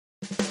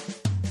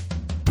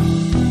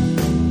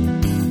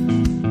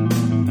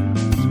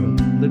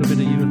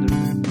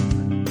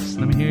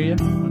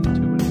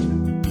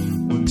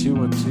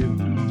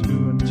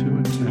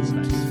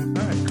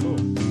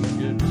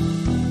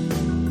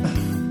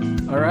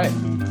right.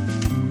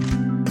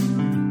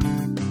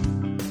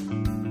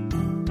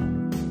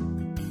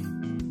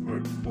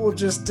 We'll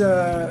just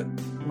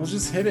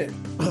hit it.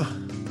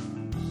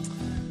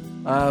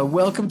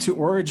 Welcome to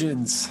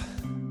Origins,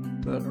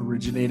 the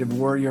Originative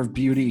Warrior of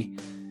Beauty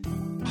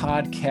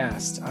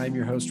podcast. I'm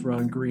your host,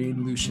 Ron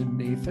Green, Lucian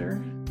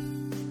Nather.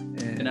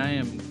 And I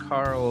am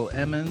Carl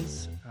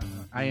Emmons.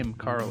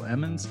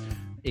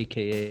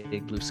 AKA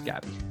Blue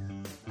Scabby.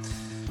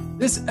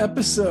 This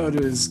episode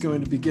is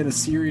going to begin a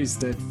series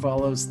that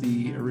follows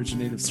the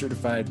Originative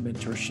Certified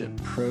Mentorship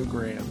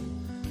Program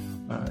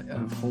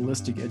of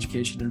holistic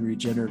education and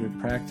regenerative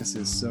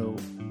practices. So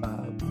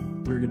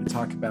we're going to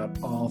talk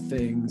about all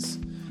things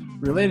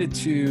related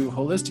to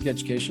holistic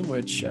education,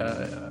 which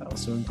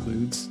also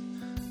includes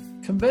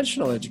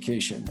conventional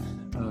education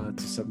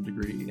to some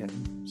degree.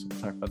 And so we'll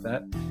talk about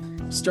that.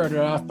 Started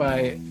off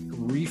by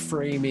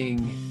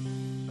reframing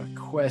a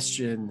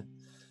question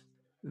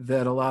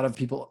that a lot of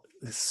people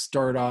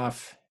start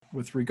off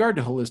with regard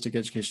to holistic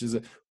education is,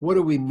 what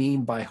do we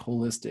mean by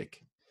holistic?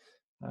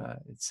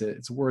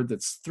 It's a word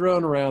that's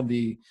thrown around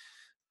the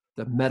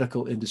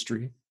medical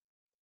industry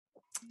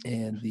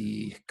and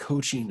the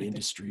coaching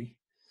industry.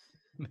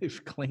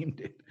 They've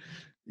claimed it.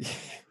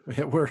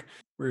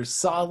 We're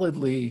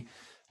solidly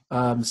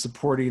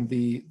supporting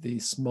the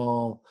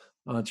small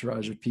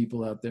entourage of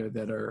people out there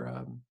that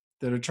are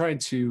trying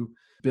to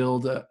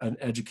build an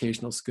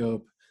educational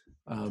scope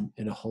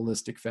in a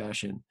holistic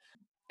fashion.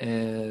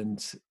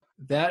 And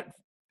that,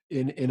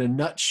 in a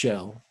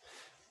nutshell,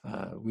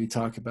 we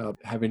talk about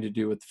having to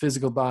do with the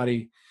physical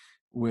body,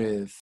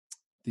 with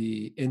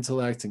the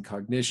intellect and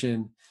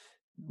cognition,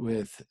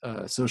 with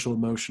social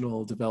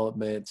emotional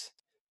development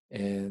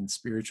and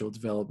spiritual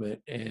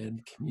development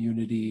and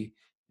community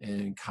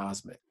and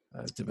cosmic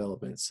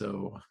development.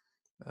 So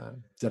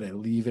did I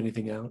leave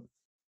anything out?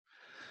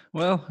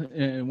 Well,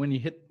 when you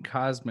hit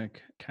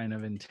cosmic, kind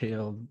of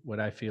entailed what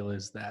I feel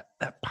is that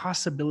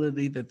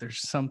possibility that there's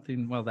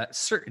something, that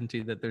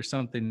certainty that there's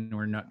something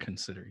we're not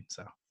considering.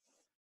 So,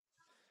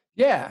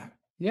 yeah,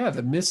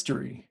 the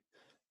mystery.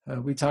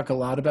 We talk a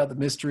lot about the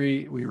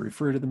mystery. We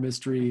refer to the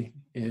mystery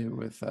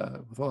with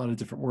a lot of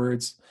different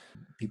words.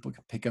 People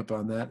can pick up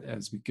on that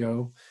as we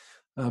go.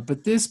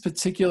 But this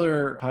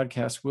particular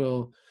podcast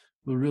will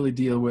really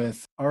deal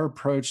with our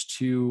approach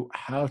to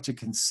how to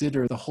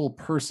consider the whole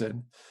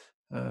person.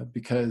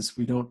 Because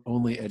we don't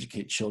only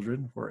educate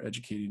children, we're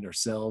educating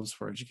ourselves,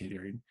 we're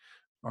educating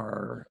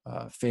our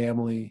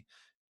family,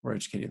 we're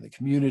educating the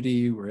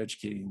community, we're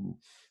educating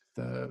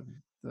the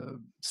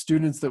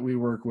students that we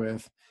work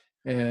with.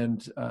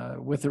 And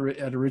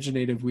at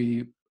Originative,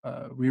 we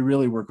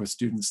really work with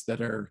students that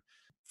are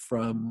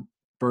from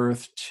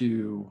birth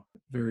to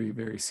very,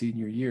 very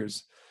senior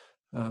years.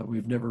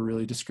 We've never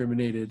really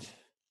discriminated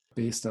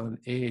based on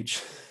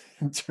age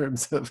in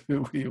terms of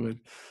who we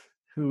would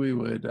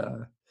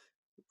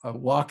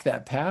walk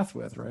that path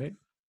with, right?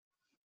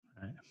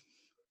 Right.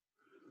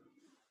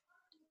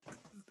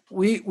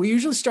 We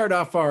usually start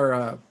off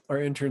our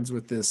interns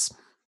with this,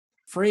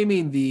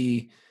 framing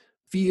the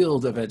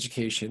field of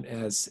education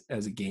as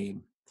a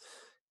game.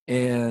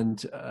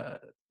 And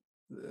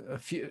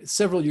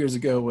several years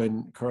ago,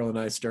 when Carl and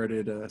I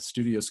started a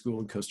studio school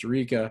in Costa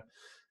Rica,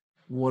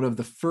 one of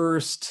the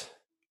first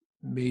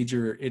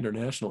major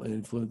international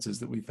influences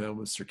that we found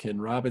was Sir Ken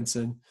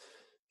Robinson.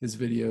 His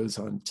videos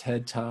on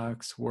TED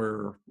Talks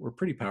were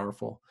pretty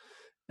powerful.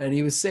 And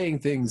he was saying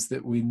things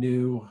that we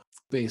knew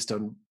based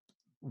on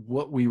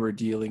what we were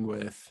dealing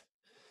with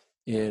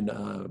in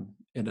a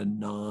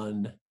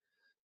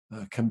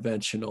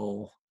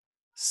non-conventional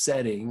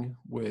setting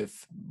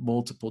with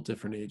multiple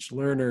different age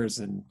learners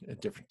and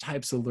different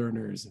types of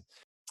learners.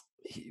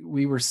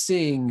 We were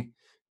seeing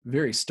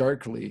very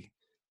starkly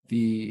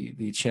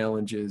the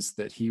challenges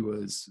that he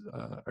was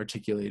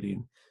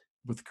articulating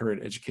with the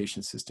current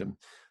education system.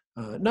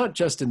 Not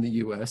just in the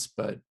U.S.,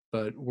 but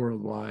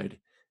worldwide,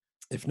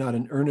 if not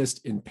in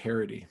earnest, in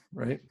parity,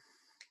 right?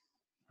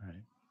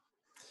 Right.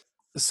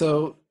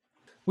 So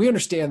we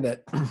understand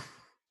that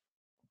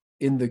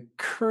in the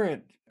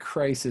current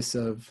crisis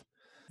of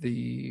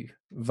the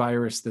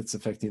virus that's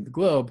affecting the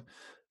globe,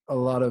 a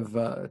lot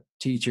of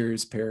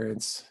teachers,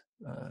 parents,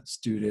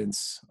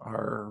 students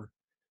are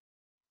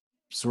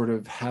sort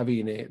of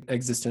having an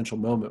existential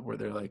moment where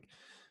they're like,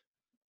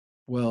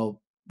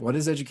 well, what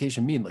does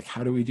education mean? Like,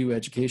 how do we do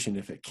education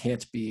if it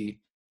can't be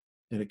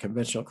in a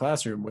conventional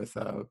classroom with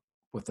a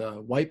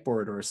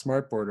whiteboard or a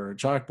smartboard or a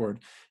chalkboard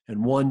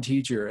and one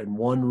teacher and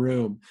one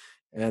room,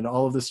 and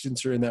all of the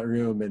students are in that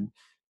room, and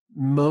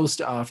most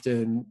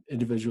often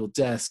individual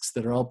desks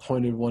that are all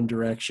pointed one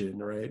direction,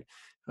 right?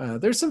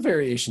 There's some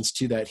variations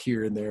to that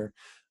here and there,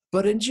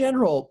 but in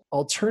general,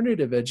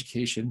 alternative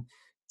education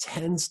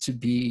tends to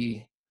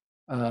be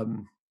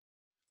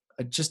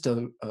just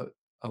a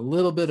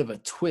little bit of a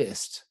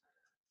twist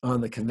on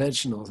the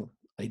conventional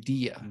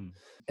idea,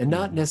 and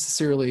not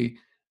necessarily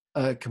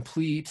a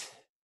complete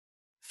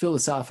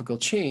philosophical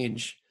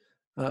change,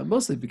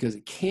 mostly because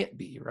it can't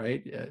be,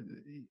 right?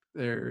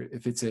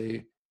 If it's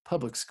a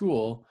public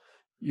school,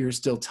 you're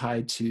still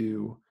tied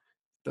to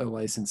the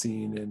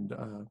licensing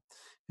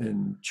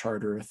and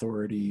charter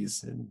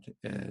authorities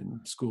and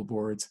school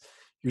boards.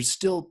 You're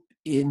still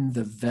in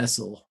the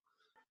vessel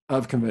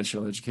of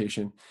conventional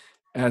education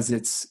as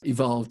it's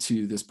evolved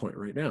to this point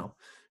right now.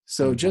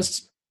 So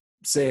just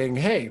saying,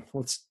 hey,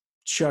 let's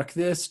chuck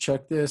this,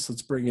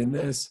 let's bring in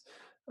this,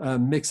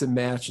 mix and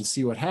match and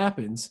see what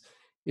happens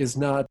is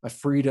not a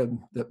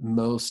freedom that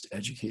most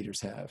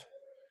educators have.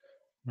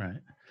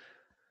 Right.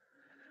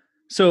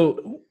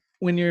 So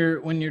when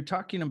you're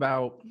talking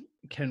about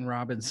Ken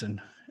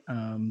Robinson,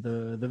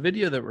 the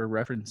video that we're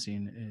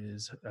referencing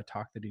is a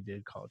talk that he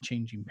did called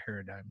 "Changing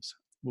Paradigms."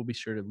 We'll be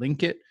sure to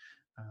link it,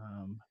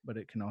 but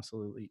it can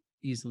also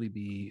easily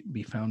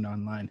be found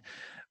online.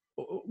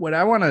 What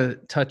I want to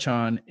touch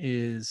on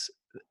is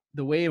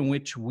the way in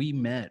which we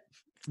met.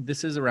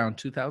 This is around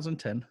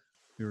 2010.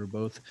 We were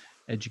both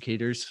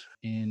educators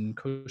in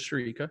Costa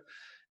Rica,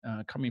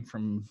 coming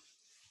from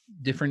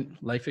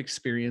different life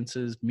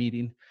experiences,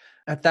 meeting.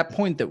 At that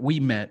point that we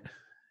met,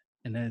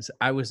 and as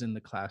I was in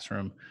the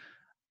classroom,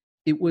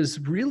 it was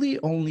really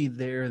only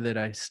there that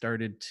I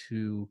started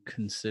to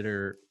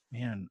consider,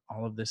 man,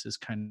 all of this is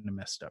kind of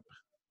messed up.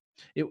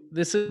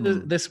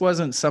 This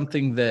wasn't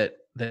something that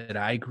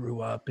I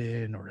grew up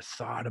in or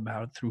thought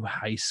about through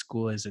high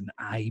school as an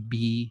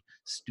IB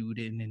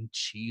student in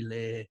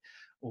Chile,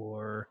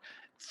 or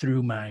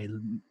through my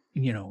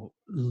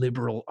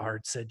liberal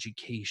arts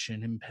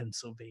education in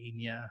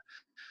Pennsylvania.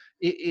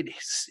 It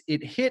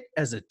hit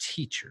as a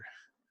teacher,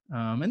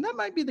 and that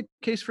might be the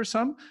case for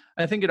some.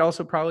 I think it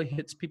also probably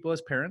hits people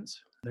as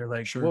parents. They're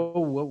like, Sure.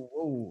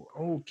 whoa,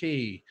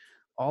 okay,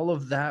 all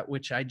of that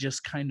which I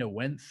just kind of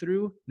went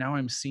through, now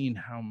I'm seeing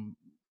how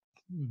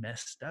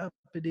messed up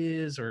it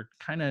is, or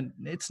kind of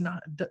it's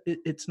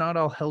not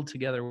all held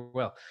together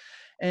well.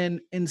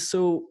 And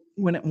so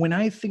when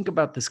I think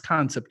about this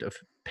concept of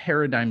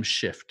paradigm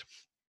shift,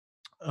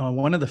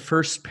 one of the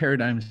first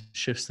paradigm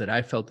shifts that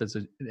I felt as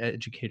an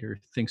educator,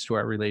 thanks to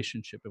our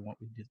relationship and what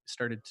we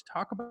started to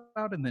talk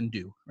about and then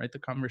do, right? The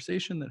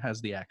conversation that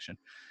has the action,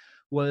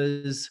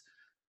 was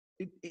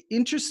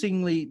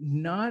interestingly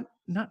not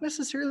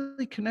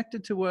necessarily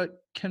connected to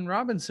what Ken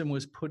Robinson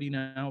was putting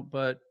out,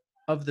 but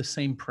of the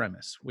same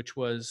premise, which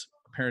was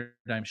a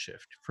paradigm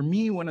shift. For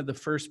me, one of the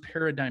first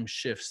paradigm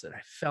shifts that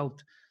I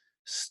felt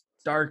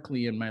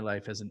starkly in my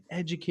life as an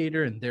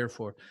educator, and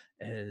therefore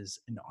as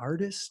an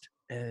artist,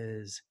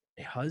 as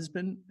a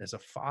husband, as a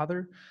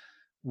father,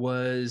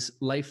 was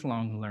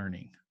lifelong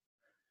learning.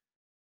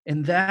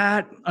 And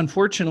that,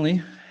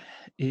 unfortunately,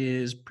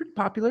 is pretty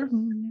popular.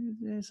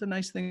 It's a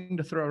nice thing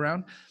to throw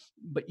around,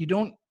 but you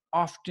don't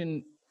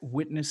often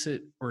witness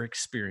it or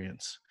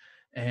experience.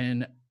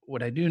 And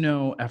what I do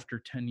know after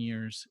 10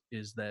 years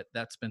is that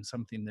that's been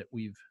something that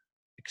we've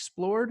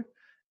explored,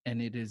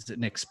 and it is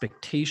an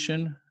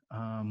expectation,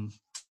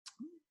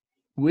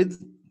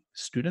 with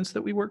students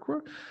that we work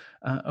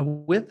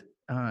with,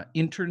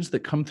 interns that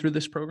come through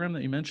this program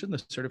that you mentioned,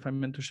 the Certified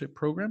Mentorship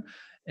Program,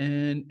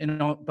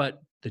 and all.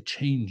 But the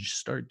change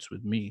starts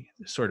with me,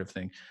 sort of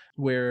thing,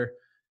 where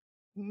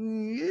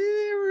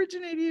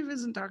Originative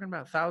isn't talking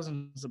about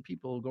thousands of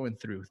people going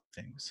through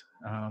things.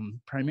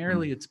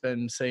 Primarily, it's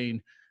been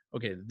saying,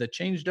 okay, the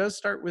change does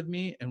start with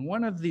me. And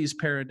one of these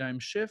paradigm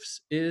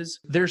shifts is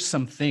there's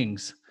some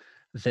things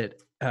that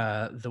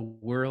the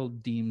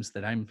world deems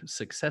that I'm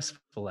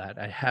successful at.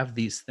 I have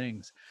these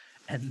things.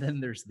 And then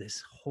there's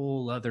this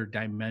whole other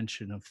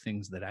dimension of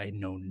things that I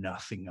know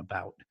nothing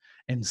about.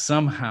 And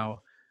somehow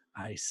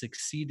I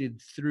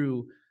succeeded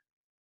through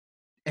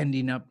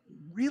ending up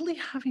really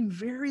having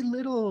very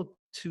little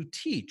to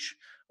teach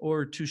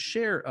or to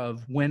share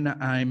of when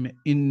I'm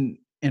in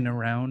and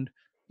around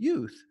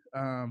youth.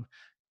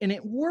 And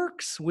it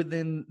works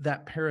within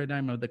that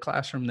paradigm of the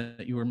classroom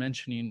that you were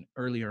mentioning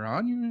earlier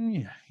on.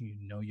 You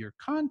know your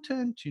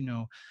content, you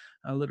know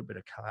a little bit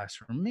of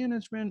classroom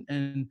management,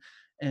 and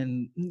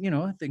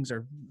things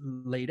are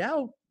laid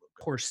out,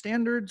 core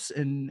standards,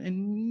 and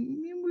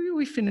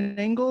we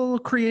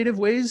finagle creative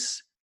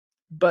ways,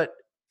 but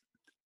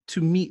to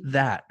meet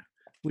that,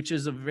 which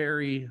is a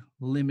very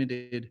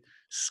limited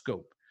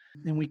scope.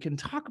 And we can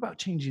talk about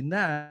changing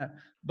that.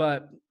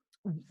 But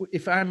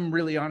if I'm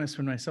really honest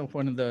with myself,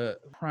 one of the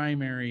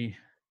primary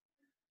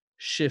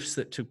shifts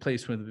that took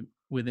place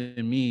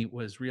within me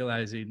was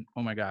realizing,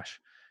 oh my gosh,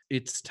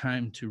 it's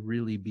time to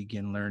really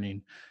begin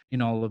learning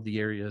in all of the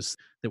areas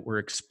that were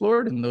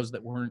explored and those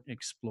that weren't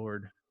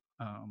explored,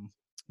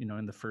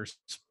 in the first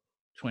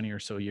 20 or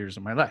so years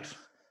of my life.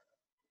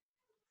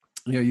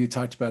 You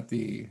talked about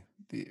the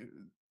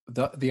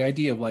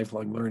idea of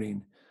lifelong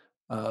learning.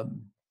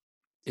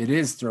 It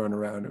is thrown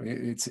around. I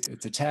mean, it's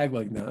a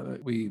tagline now.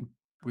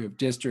 We have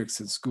districts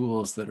and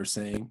schools that are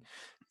saying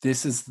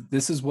this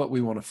is what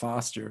we want to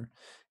foster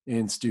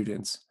in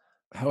students.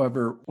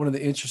 However, one of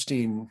the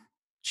interesting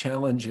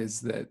challenges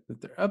that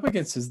they're up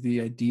against is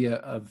the idea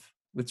of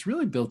what's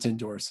really built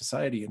into our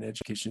society and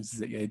education is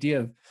the idea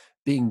of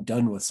being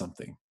done with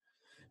something,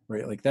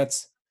 right? Like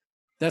that's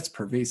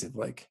pervasive.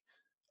 Like,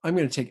 I'm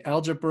going to take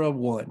algebra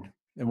 1,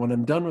 and when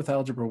I'm done with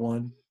algebra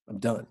 1, I'm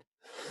done.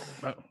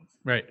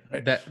 Right.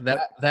 right? That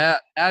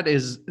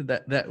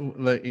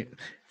like,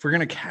 if we're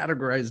gonna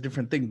categorize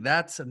different things,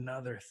 that's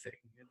another thing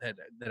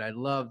that I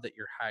love that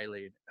you're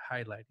highlighting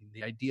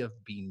the idea of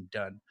being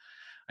done.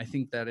 I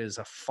think that is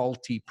a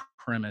faulty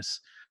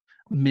premise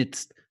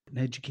amidst an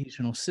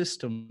educational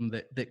system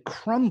that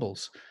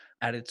crumbles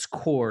at its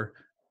core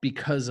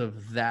because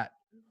of that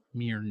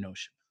mere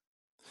notion.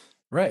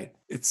 Right.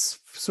 It's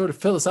sort of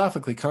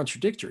philosophically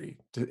contradictory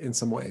in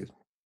some ways.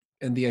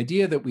 And the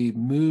idea that we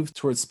move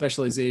towards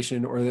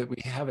specialization, or that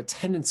we have a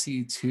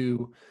tendency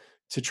to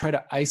try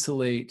to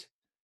isolate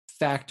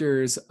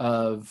factors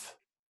of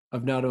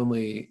not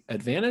only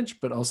advantage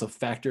but also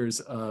factors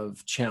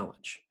of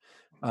challenge.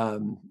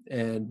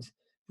 And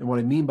what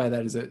I mean by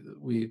that is that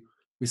we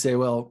say,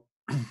 well,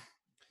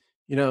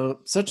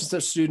 such and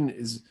such student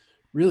is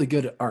really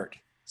good at art,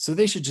 so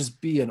they should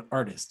just be an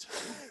artist.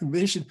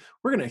 We're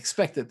going to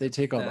expect that they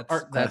take all the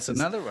art That's classes,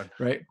 another one.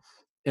 right?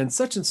 And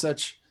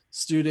such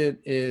student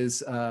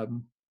is,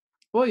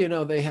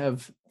 well, they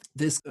have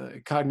this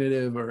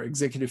cognitive or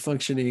executive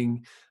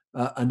functioning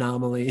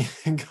anomaly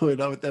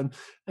going on with them,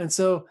 and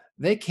so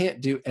they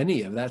can't do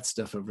any of that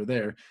stuff over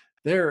there.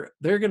 They're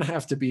going to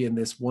have to be in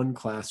this one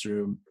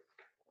classroom.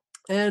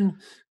 And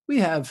we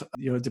have,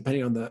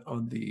 depending on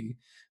the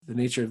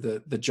nature of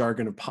the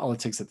jargon of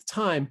politics at the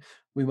time,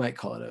 we might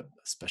call it a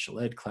special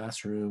ed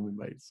classroom. We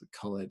might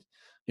call it,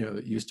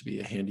 it used to be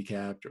a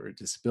handicapped or a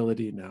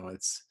disability. Now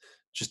it's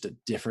just a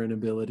different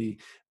ability.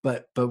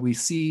 But we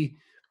see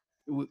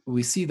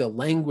the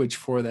language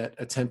for that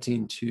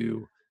attempting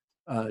to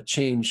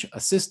change a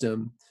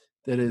system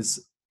that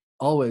is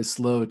always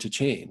slow to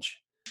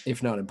change,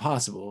 if not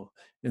impossible.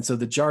 And so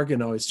the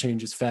jargon always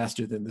changes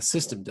faster than the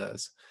system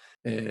does.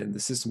 And the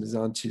system is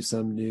onto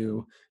some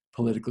new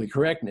politically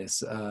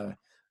correctness. And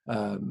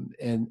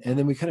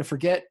then we kind of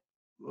forget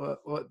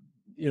what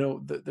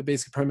the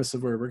basic premise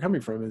of where we're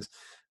coming from is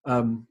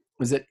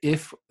that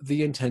if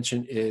the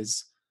intention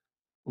is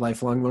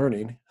lifelong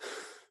learning,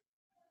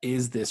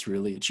 is this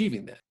really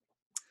achieving that?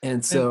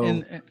 And so,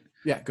 And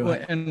yeah, go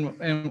ahead.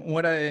 and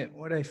what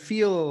I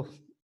feel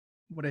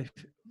what I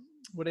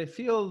what I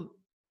feel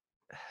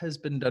has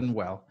been done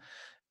well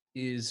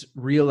is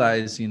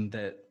realizing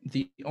that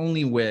the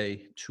only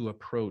way to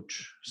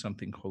approach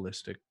something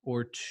holistic,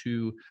 or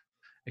to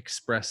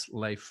express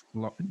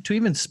to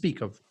even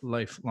speak of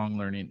lifelong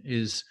learning,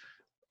 is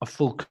a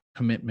full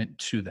commitment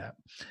to that.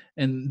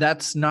 And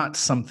that's not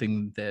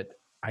something that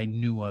I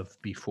knew of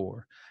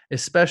before,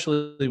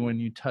 especially when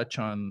you touch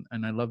on,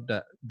 and I love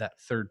that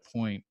third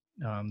point,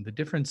 the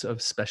difference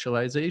of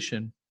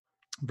specialization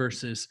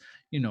versus,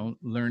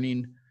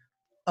 learning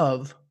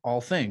of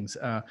all things.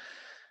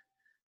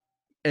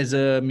 As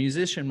a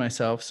musician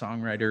myself,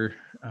 songwriter,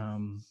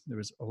 there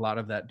was a lot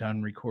of that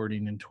done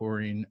recording and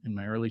touring in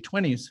my early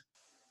 20s.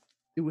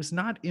 It was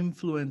not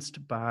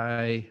influenced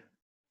by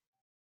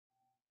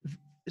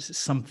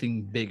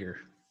something bigger.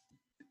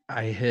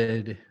 I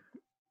had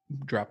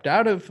dropped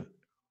out of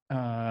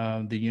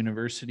the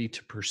university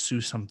to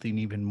pursue something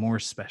even more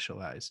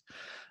specialized.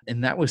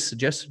 And that was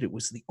suggested it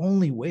was the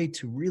only way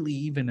to really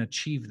even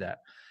achieve that.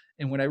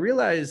 And what I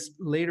realized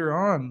later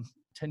on,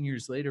 10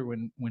 years later,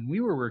 when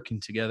we were working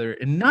together,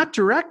 and not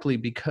directly,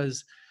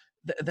 because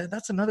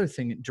that's another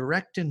thing,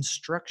 direct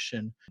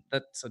instruction,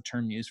 that's a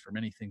term used for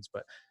many things,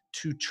 but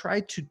to try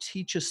to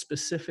teach a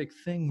specific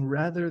thing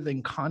rather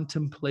than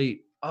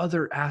contemplate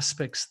other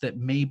aspects that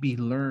may be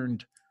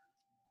learned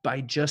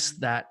by just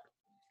that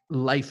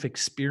life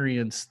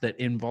experience that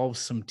involves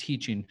some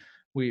teaching.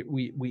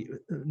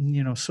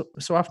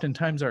 So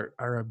oftentimes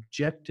our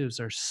objectives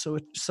are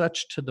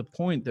such to the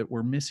point that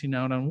we're missing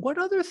out on what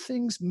other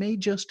things may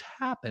just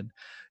happen.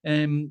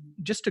 And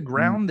just to Mm.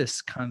 ground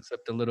this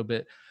concept a little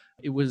bit,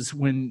 it was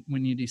when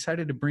you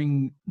decided to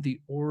bring the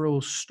oral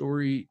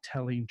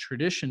storytelling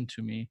tradition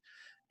to me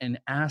and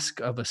ask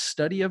of a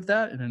study of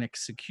that and an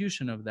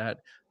execution of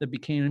that, that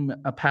became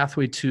a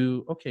pathway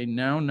to, okay,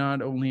 now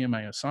not only am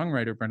I a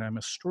songwriter, but I'm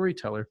a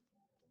storyteller.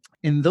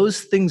 And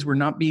those things were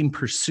not being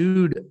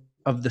pursued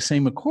of the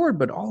same accord.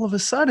 But all of a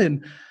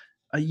sudden,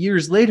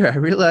 years later, I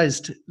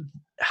realized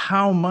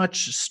how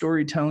much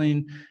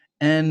storytelling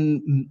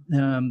and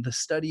the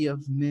study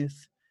of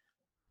myth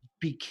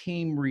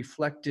became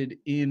reflected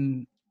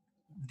in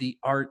the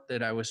art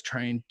that I was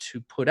trying to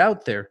put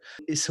out there.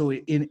 So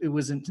it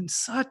was in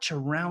such a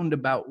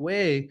roundabout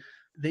way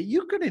that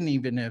you couldn't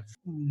even have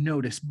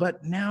noticed.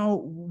 But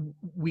now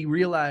we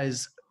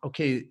realize,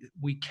 okay,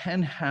 we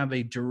can have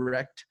a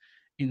direct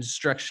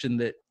instruction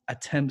that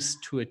attempts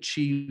to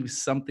achieve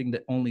something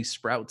that only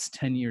sprouts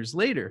 10 years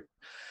later.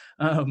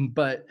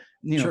 But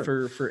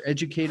Sure. for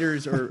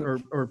educators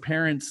or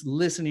parents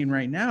listening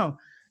right now,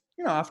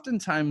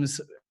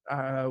 oftentimes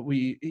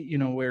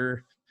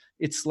where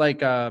it's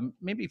like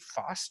maybe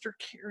foster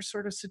care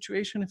sort of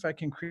situation, if I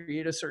can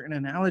create a certain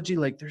analogy.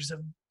 Like, there's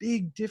a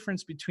big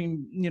difference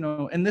between,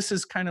 and this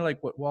is kind of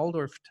like what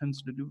Waldorf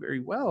tends to do very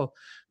well,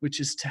 which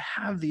is to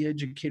have the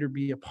educator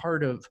be a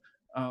part of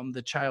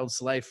the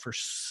child's life for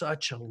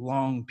such a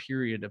long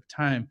period of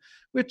time,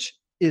 which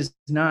is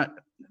not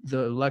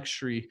the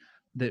luxury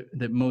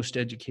that most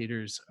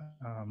educators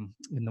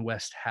in the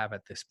West have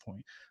at this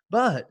point.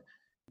 But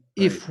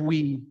Right. if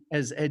we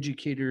as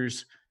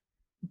educators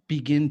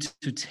begin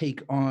to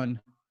take on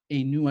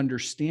a new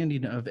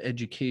understanding of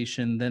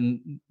education,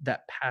 then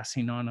that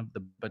passing on of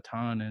the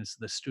baton as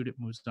the student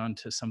moves on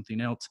to something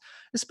else,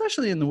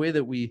 especially in the way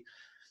that we,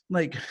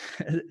 like,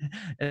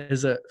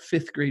 as a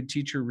fifth grade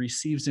teacher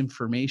receives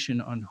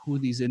information on who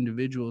these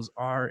individuals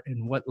are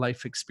and what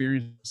life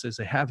experiences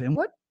they have and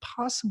what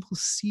possible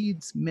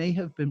seeds may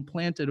have been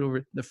planted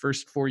over the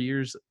first 4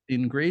 years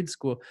in grade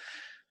school.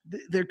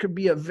 There could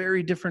be a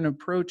very different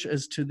approach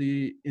as to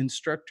the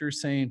instructor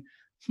saying,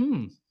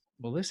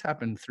 well, this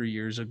happened 3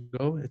 years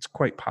ago. It's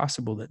quite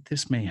possible that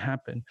this may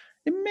happen.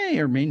 It may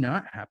or may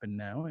not happen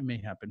now. It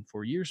may happen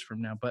 4 years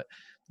from now. But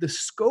the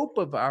scope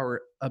of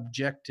our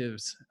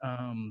objectives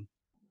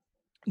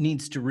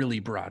needs to really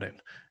broaden.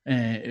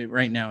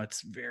 Right now,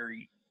 it's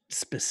very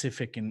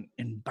specific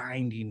and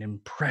binding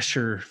and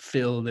pressure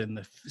filled, and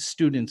the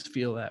students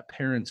feel that,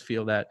 parents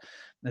feel that.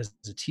 As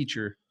a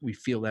teacher, we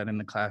feel that in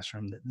the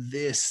classroom, that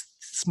this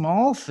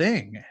small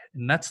thing,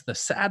 and that's the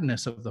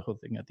sadness of the whole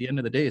thing. At the end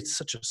of the day, it's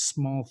such a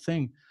small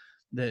thing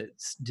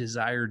that's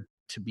desired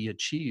to be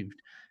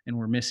achieved, and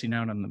we're missing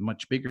out on the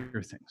much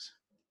bigger things.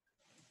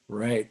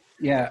 Right.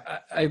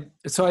 Yeah.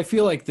 So I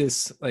feel like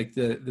this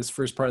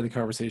first part of the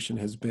conversation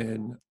has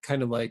been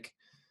kind of like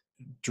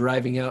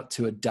driving out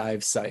to a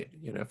dive site.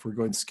 You know, if we're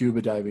going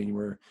scuba diving,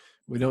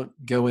 we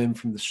don't go in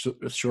from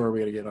the shore. We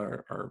got to get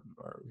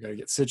we got to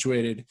get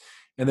situated,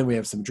 and then we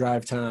have some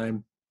drive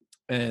time,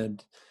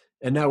 and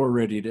now we're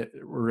ready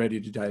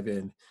to dive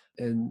in.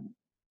 And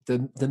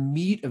the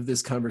meat of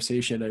this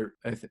conversation,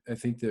 I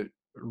think that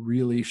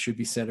really should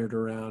be centered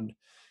around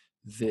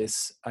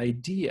this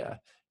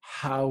idea.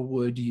 How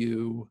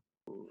long,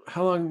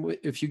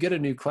 if you get a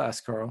new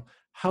class, Carl,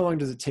 how long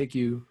does it take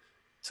you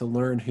to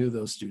learn who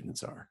those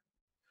students are?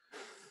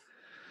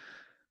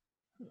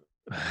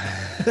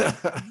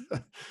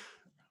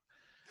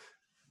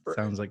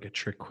 Sounds like a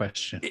trick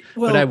question,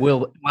 Well, but I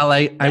will. Well,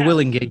 I will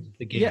engage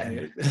the game.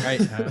 Yeah.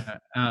 Right.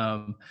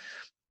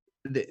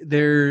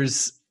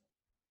 There's,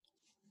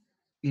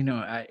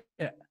 I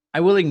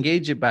will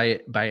engage it by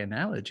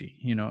analogy.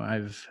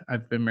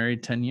 I've been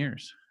married 10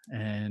 years,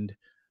 and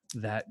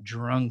that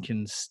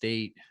drunken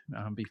state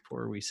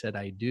before we said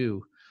I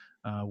do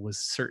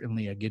was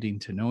certainly a getting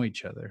to know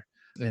each other.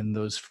 And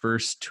those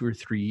first 2 or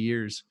 3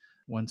 years,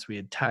 once we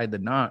had tied the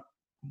knot,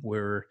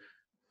 were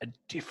a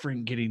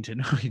different getting to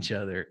know each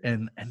other.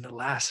 And the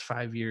last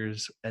 5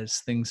 years, as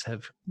things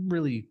have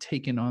really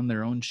taken on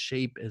their own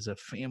shape as a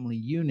family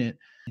unit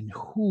and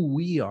who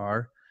we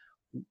are,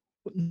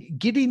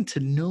 getting to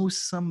know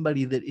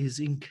somebody that is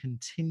in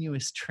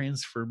continuous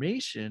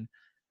transformation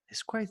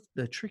is quite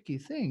the tricky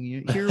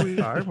thing. Here we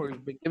are,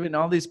 we've been given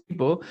all these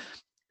people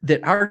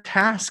that our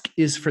task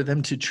is for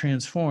them to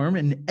transform,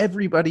 and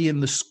everybody in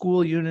the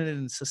school unit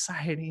and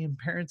society and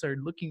parents are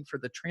looking for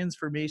the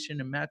transformation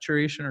and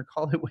maturation, or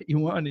call it what you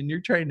want, and you're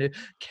trying to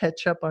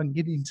catch up on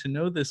getting to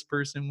know this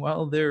person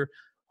while they're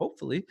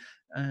hopefully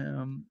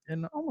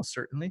and almost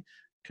certainly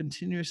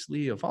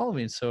continuously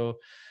evolving. So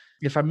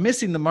if I'm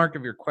missing the mark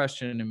of your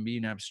question and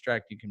being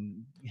abstract, you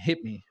can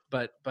hit me,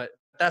 but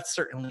that's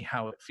certainly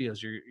how it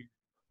feels. You're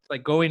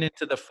like going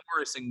into the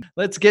forest and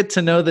let's get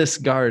to know this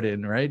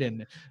garden, right?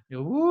 And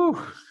woo.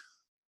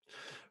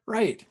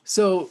 Right.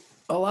 So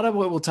a lot of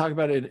what we'll talk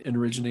about in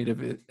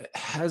Originative, it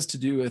has to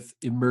do with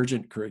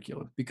emergent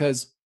curriculum,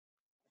 because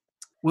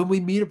when we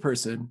meet a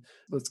person,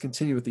 let's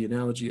continue with the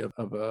analogy of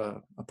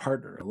a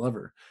partner, a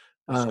lover.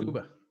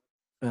 Scuba.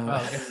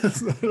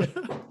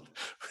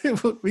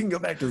 We can go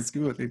back to the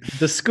scuba thing.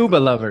 The scuba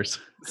lovers.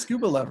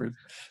 Scuba lovers.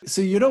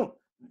 So you don't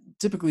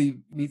typically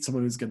meet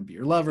someone who's going to be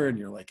your lover and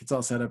you're like, it's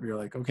all set up. You're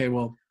like, okay,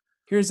 well,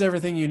 here's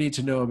everything you need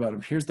to know about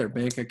them. Here's their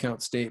bank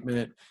account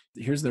statement.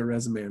 Here's their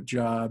resume of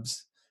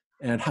jobs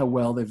and how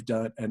well they've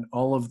done and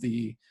all of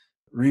the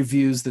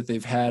reviews that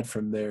they've had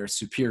from their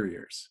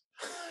superiors.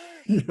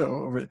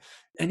 And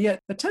yet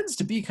that tends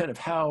to be kind of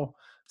how,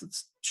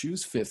 let's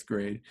choose fifth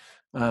grade.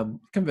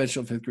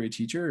 Conventional fifth grade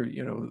teacher,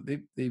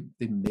 they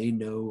may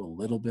know a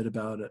little bit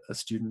about a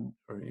student,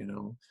 or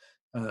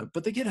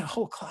but they get a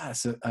whole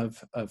class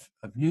of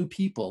new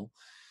people,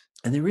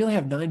 and they really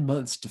have 9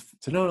 months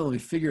to not only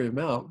figure them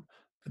out,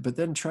 but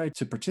then try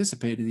to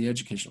participate in the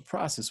educational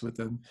process with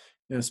them,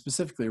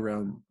 specifically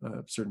around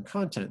certain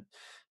content.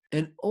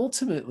 And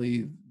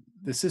ultimately,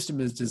 the system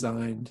is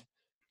designed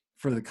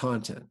for the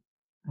content,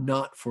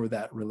 not for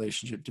that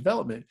relationship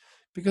development,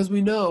 because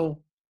we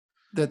know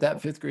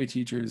that fifth grade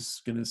teacher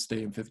is going to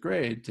stay in fifth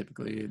grade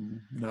typically and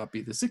not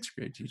be the sixth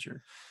grade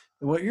teacher.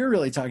 And what you're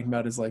really talking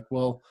about is like,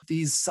 well,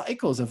 these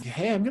cycles of,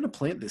 hey, I'm going to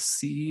plant this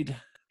seed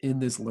in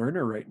this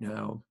learner right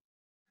now,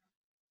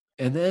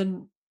 and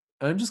then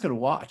I'm just going to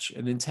watch.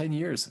 And in 10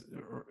 years,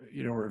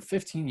 or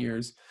 15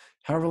 years,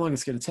 however long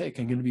it's going to take,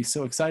 I'm going to be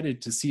so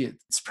excited to see it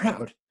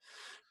sprout.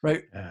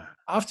 right? Yeah.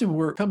 Often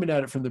we're coming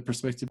at it from the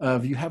perspective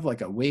of you have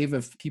like a wave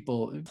of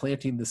people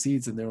planting the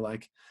seeds and they're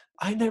like,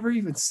 I never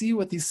even see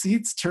what these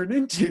seeds turn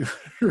into,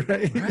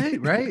 right?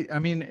 Right, right. I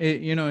mean,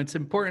 it's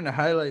important to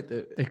highlight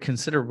that a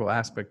considerable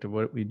aspect of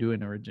what we do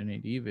in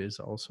Originate Eve is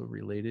also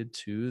related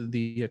to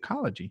the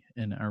ecology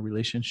and our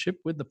relationship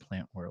with the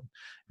plant world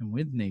and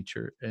with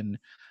nature. And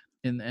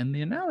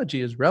the analogy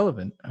is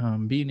relevant.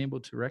 Being able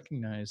to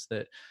recognize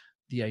that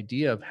the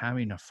idea of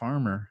having a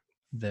farmer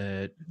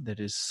that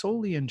is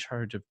solely in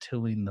charge of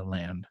tilling the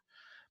land,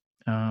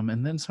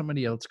 and then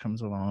somebody else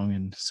comes along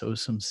and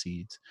sows some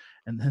seeds,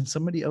 and then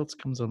somebody else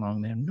comes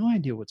along, they have no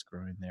idea what's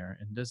growing there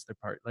and does their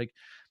part. Like,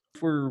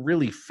 if we're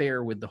really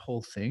fair with the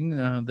whole thing,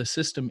 the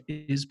system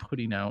is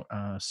putting out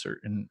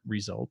certain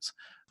results,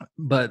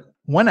 but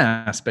one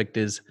aspect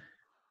is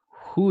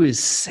who is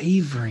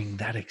savoring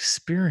that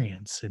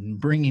experience and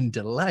bringing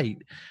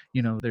delight.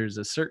 There's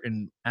a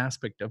certain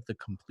aspect of the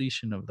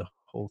completion of the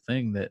whole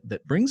thing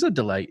that brings a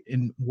delight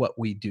in what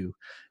we do.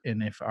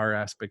 And if our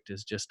aspect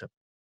is just a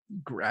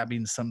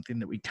grabbing something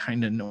that we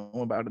kind of know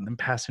about and then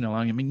passing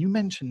along. I mean, you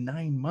mentioned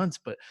 9 months,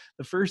 but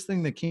the first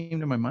thing that came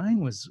to my mind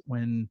was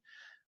when,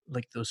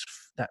 like,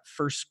 that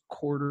first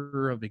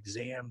quarter of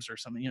exams or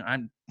something.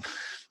 I'm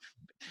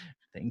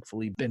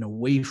thankfully been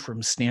away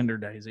from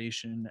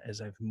standardization as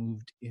I've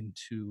moved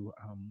into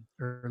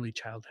early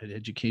childhood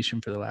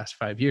education for the last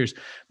 5 years.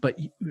 But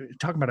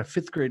talk about a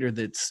fifth grader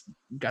that's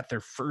got their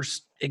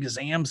first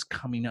exams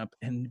coming up,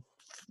 and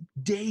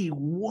day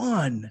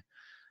one,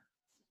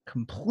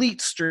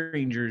 complete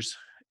strangers,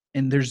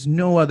 and there's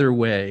no other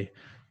way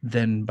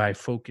than by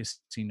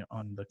focusing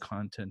on the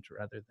content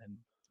rather than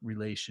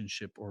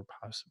relationship or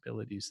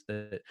possibilities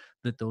that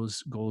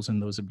those goals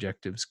and those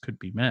objectives could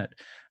be met.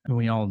 And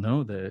we all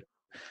know that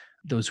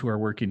those who are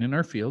working in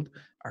our field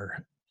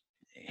are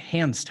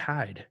hands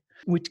tied,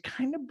 which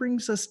kind of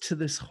brings us to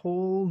this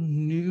whole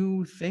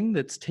new thing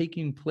that's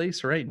taking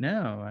place right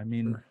now. I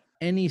mean, Sure.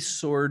 any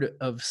sort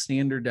of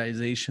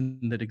standardization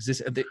that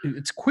exists,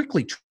 it's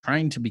quickly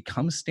trying to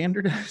become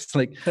standardized,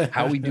 like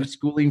how we do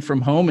schooling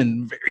from home,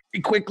 and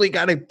very quickly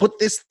got to put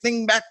this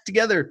thing back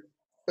together.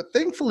 But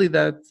thankfully,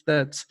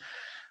 that's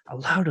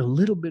allowed a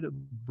little bit of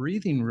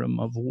breathing room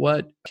of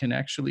what can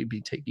actually be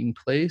taking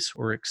place,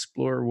 or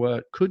explore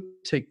what could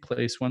take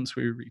place once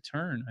we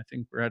return. I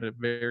think we're at a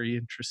very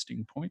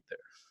interesting point there.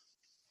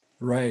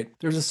 Right.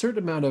 There's a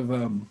certain amount of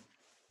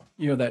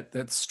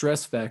that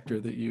stress factor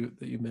that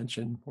you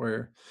mentioned,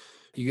 where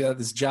you got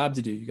this job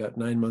to do, you got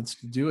 9 months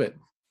to do it,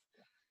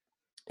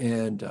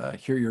 and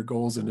here are your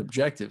goals and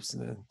objectives,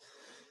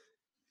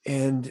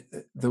 and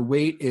the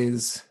weight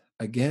is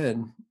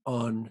again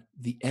on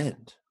the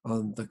end,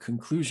 on the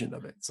conclusion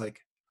of it. It's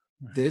like,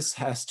 Right. this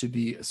has to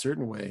be a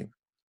certain way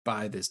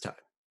by this time,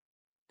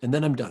 and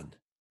then I'm done.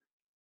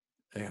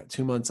 I got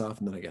 2 months off,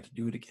 and then I got to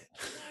do it again.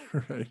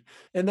 Right.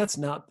 And that's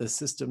not the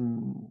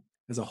system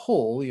as a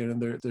whole.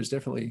 There's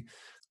definitely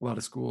a lot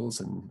of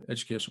schools and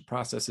educational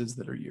processes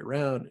that are year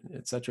round,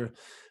 et cetera.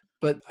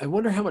 But I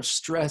wonder how much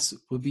stress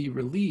would be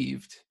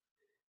relieved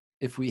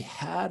if we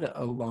had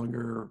a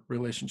longer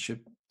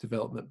relationship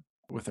development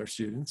with our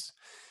students.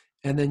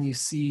 And then you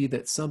see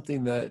that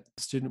something that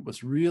a student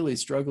was really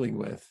struggling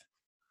with,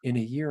 in a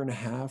year and a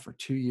half or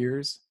 2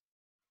 years,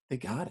 they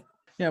got it.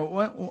 Yeah,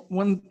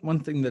 one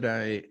thing that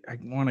I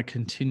want to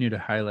continue to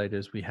highlight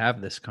as we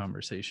have this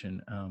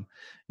conversation,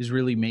 is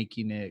really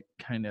making it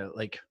kind of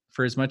like,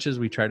 for as much as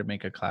we try to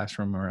make a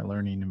classroom or a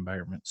learning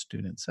environment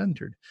student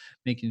centered,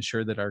 making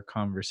sure that our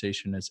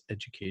conversation as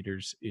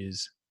educators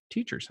is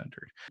teacher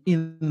centered.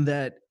 In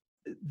that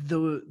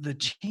the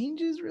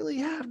changes really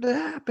have to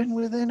happen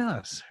within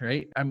us,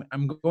 right?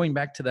 I'm going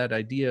back to that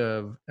idea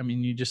of, I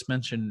mean, you just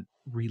mentioned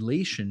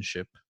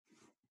relationship.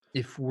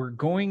 If we're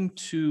going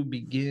to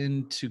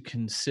begin to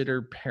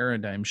consider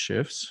paradigm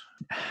shifts,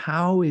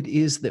 how it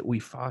is that we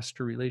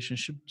foster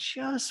relationship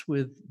just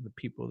with the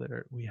people that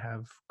we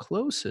have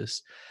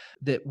closest,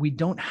 that we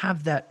don't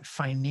have that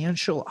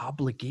financial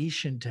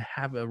obligation to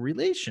have a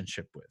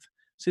relationship with.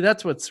 See,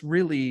 that's what's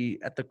really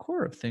at the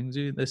core of things.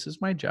 This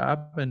is my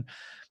job, and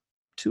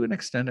to an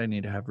extent, I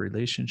need to have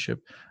relationship.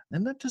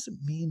 And that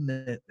doesn't mean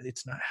that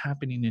it's not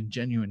happening in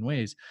genuine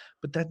ways,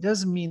 but that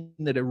doesn't mean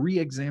that a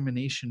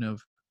re-examination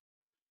of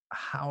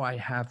how I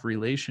have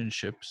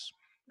relationships,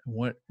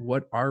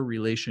 what are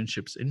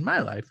relationships in my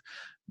life,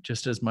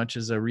 just as much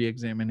as a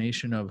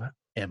reexamination of,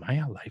 am I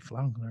a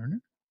lifelong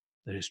learner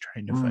that is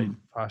trying to Mm.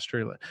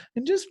 foster,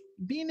 and just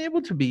being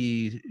able to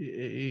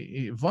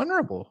be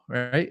vulnerable,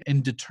 right,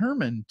 and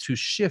determined to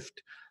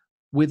shift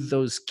with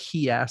those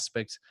key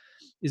aspects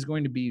is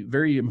going to be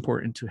very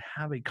important to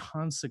have a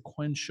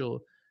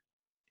consequential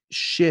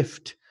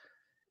shift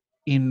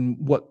in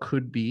what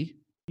could be,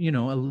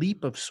 a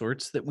leap of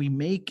sorts that we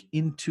make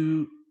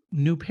into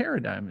new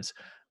paradigms.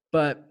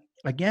 But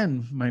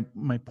again,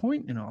 my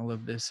point in all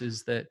of this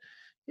is that,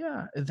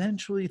 yeah,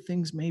 eventually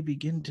things may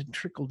begin to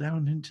trickle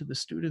down into the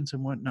students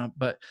and whatnot.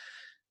 But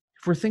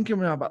if we're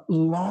thinking about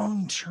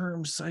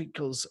long-term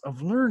cycles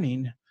of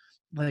learning,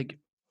 like,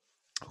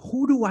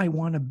 who do I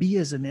want to be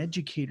as an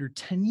educator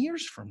 10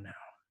 years from now?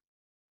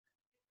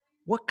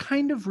 what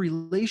kind of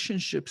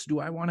relationships do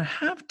I want to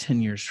have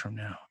 10 years from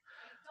now?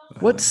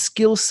 What Uh,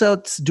 skill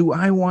sets do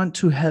I want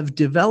to have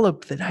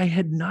developed that I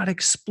had not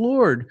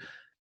explored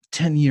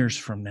 10 years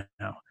from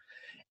now?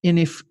 And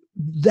if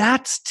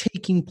that's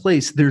taking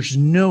place, there's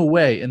no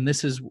way, and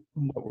this is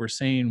what we're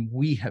saying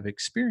we have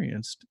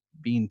experienced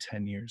being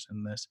 10 years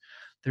in this,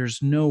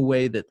 there's no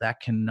way that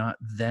that cannot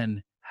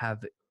then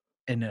have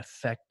an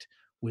effect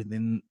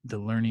within the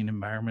learning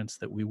environments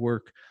that we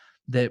work,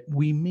 that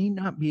we may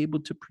not be able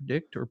to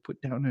predict or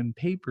put down on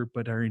paper,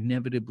 but are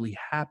inevitably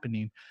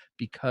happening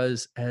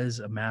because as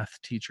a math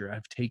teacher,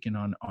 I've taken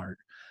on art,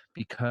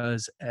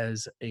 because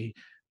as a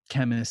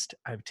chemist,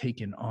 I've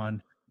taken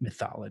on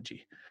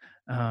mythology.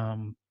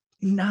 Um,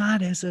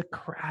 Not as a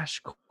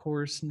crash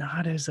course,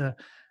 not as a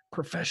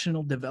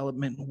professional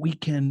development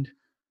weekend,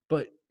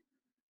 but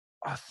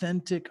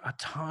authentic,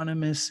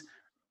 autonomous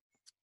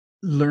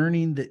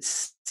learning that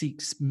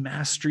seeks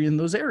mastery in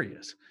those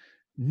areas,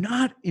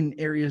 not in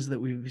areas that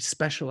we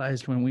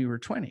specialized when we were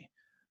 20,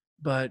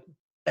 but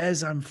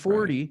as I'm right.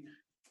 40,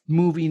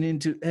 moving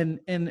into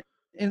and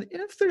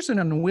if there's an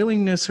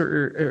unwillingness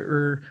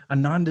or a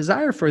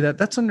non-desire for that,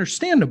 that's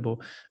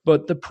understandable.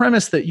 But the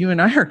premise that you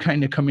and I are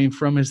kind of coming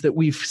from is that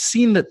we've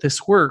seen that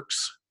this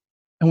works,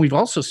 and we've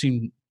also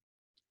seen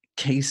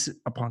case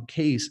upon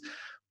case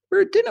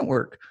where it didn't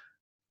work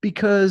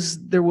because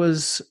there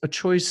was a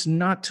choice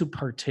not to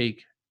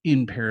partake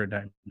in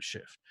paradigm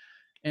shift.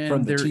 From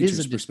And the there is a teacher's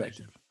decision.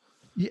 perspective.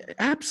 Yeah,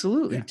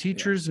 absolutely. Yeah, yeah.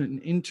 Teachers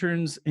and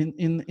interns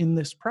in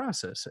this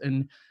process.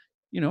 And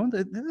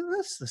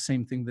that's the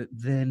same thing that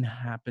then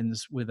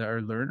happens with our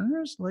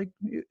learners. Like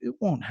it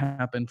won't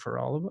happen for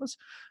all of us,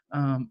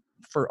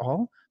 for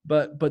all,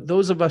 but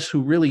those of us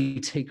who really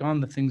take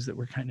on the things that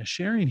we're kind of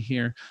sharing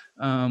here,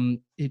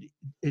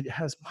 it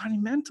has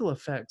monumental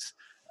effects,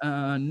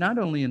 not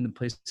only in the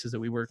places that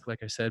we work,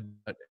 like I said,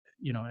 but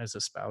as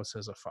a spouse,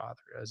 as a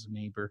father, as a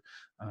neighbor,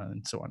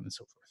 and so on and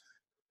so forth.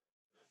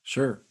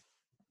 Sure.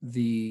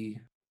 The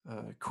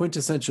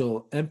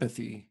quintessential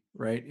empathy,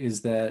 right,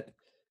 is that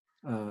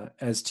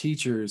as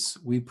teachers,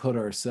 we put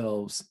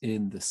ourselves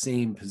in the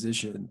same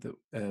position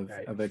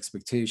Right. of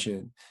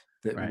expectation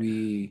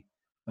Right.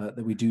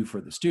 that we do for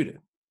the student.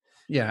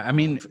 Yeah, I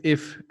mean,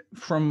 if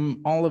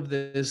from all of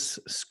this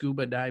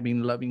scuba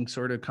diving loving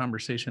sort of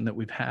conversation that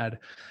we've had,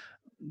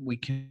 we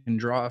can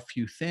draw a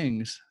few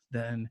things,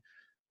 then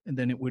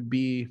it would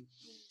be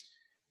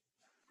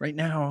right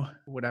now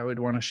what I would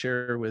want to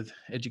share with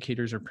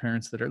educators or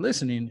parents that are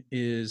listening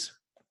is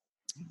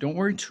don't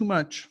worry too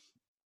much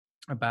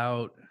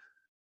about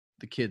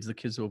the kids. The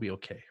kids will be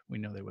okay. We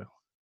know they will.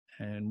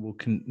 And we'll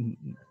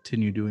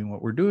continue doing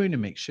what we're doing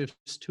and make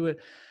shifts to it.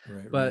 Right,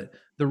 right. But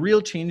the real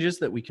changes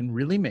that we can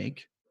really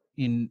make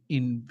in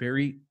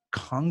very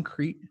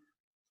concrete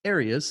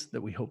areas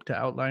that we hope to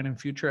outline in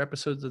future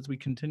episodes as we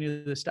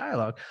continue this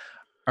dialogue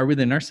are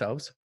within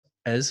ourselves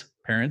as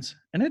parents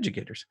and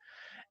educators.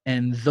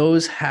 And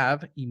those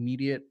have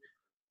immediate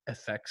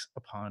effects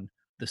upon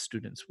the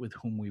students with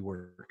whom we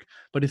work.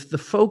 But if the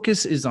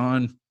focus is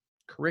on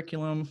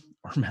curriculum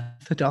or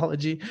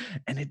methodology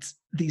and it's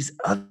these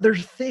other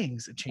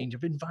things, a change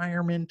of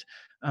environment,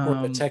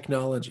 Or the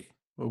technology.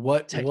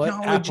 What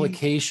technology,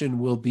 application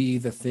will be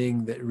the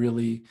thing that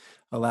really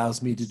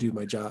allows me to do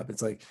my job?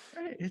 It's like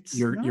right? It's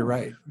you're no.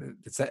 right.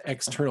 It's that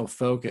external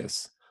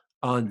focus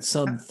on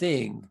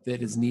something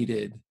that is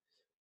needed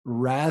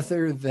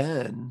rather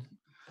than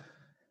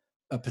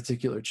a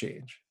particular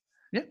change.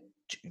 Yeah.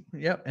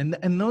 Yeah.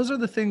 And those are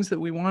the things that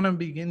we want to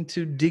begin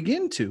to dig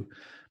into.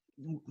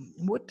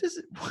 What does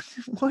it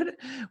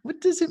what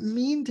does it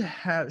mean to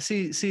have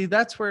see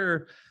that's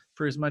where,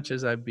 for as much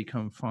as I've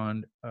become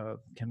fond of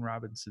Ken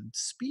Robinson's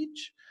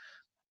speech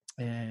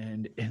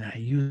and I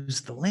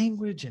use the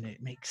language and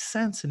it makes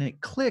sense and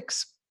it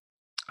clicks,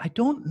 I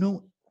don't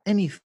know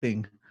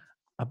anything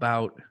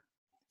about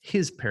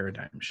his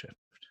paradigm shift.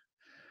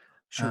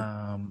 Sure.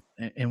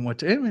 And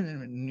what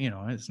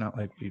it's not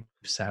like we've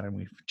sat and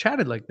we've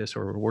chatted like this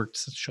or worked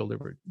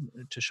shoulder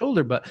to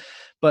shoulder,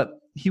 but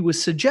he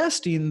was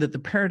suggesting that the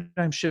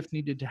paradigm shift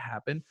needed to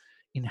happen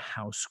in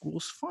how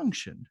schools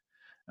function.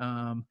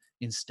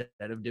 Instead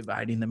of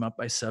dividing them up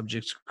by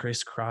subjects,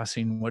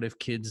 crisscrossing, what if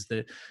kids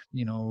that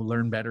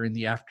learn better in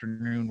the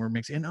afternoon were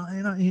mixing,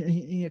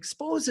 he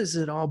exposes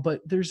it all, but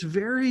there's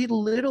very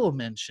little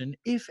mention,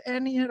 if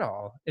any at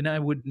all, and I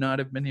would not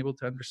have been able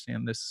to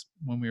understand this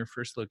when we were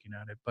first looking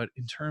at it, but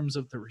in terms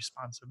of the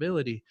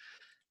responsibility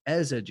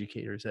as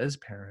educators, as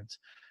parents,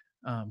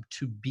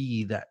 to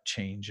be that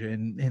change,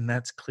 and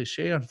that's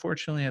cliche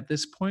unfortunately at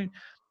this point,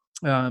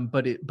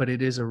 but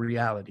it is a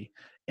reality,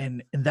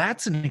 and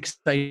that's an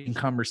exciting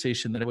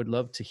conversation that I would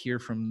love to hear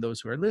from those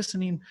who are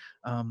listening.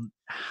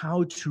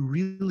 How to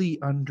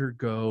really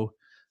undergo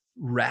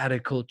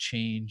radical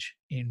change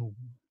in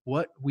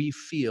what we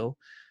feel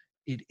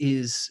it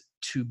is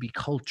to be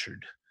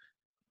cultured,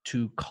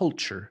 to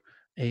culture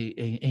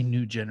a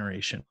new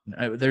generation.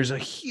 There's a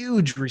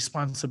huge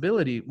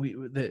responsibility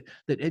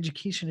that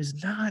education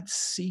is not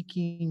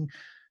seeking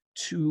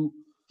to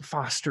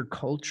foster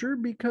culture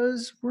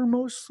because we're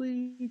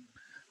mostly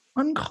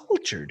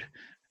uncultured.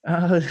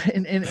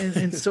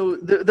 And so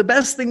the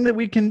best thing that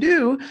we can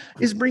do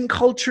is bring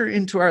culture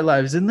into our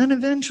lives. And then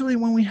eventually,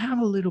 when we have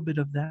a little bit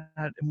of that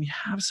and we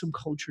have some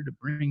culture to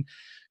bring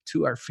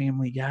to our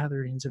family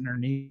gatherings and our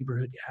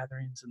neighborhood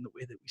gatherings and the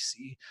way that we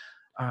see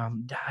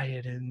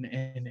diet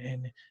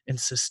and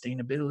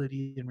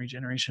sustainability and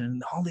regeneration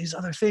and all these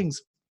other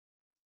things,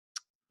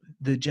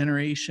 the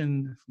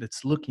generation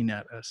that's looking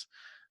at us,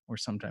 or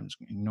sometimes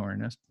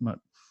ignoring us, but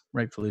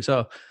rightfully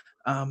so,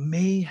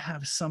 may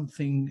have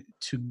something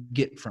to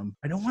get from.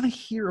 I don't want to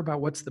hear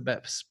about what's the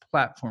best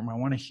platform. I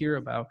want to hear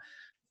about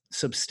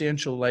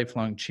substantial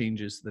lifelong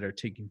changes that are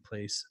taking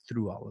place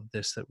through all of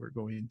this that we're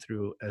going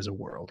through as a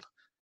world.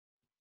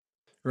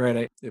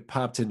 Right. It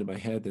popped into my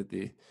head that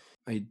the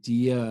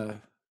idea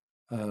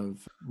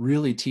of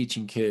really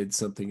teaching kids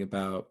something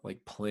about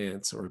like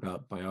plants or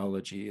about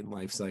biology and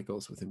life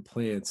cycles within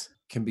plants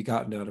can be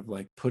gotten out of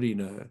like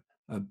putting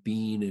a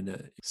bean in a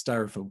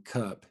styrofoam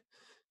cup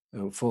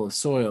full of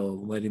soil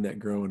and letting that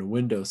grow in a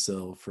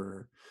windowsill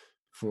for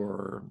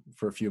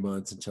a few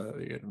months until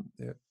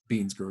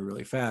beans grow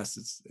really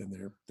fast.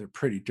 And they're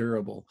pretty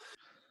durable.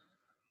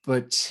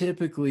 But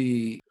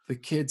typically the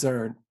kids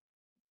aren't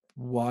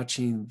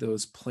watching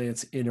those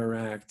plants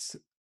interact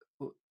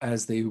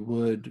as they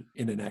would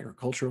in an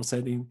agricultural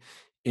setting,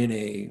 in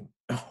a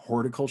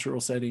horticultural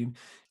setting,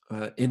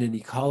 in an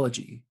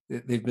ecology.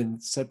 They've been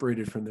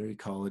separated from their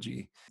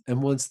ecology,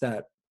 and once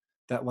that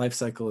life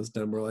cycle is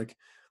done, we're like,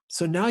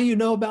 so now you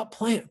know about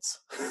plants,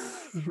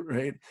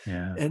 right?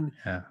 Yeah. And,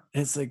 Yeah.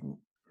 and it's like,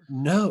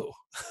 no,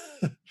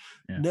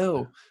 Yeah.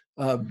 no.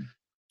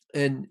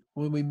 And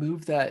when we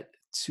move that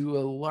to a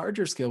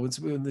larger scale,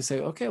 when they say,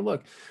 okay,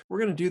 look, we're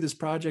going to do this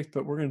project,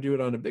 but we're going to do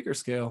it on a bigger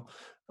scale.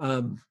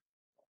 Um,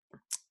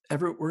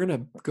 we're going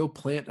to go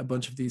plant a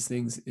bunch of these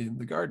things in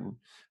the garden,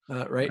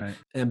 right? Right.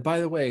 And by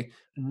the way,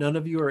 none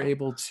of you are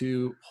able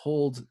to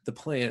hold the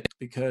plant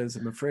because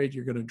I'm afraid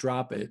you're going to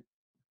drop it.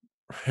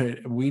 Right?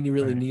 And we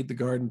really Right. need the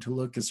garden to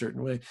look a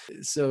certain way.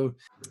 So,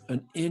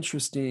 an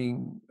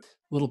interesting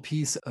little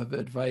piece of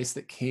advice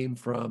that came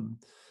from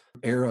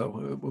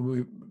Arrow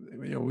when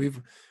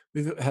we've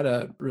had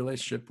a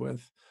relationship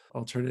with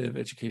Alternative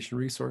Education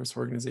Resource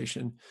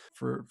Organization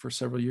for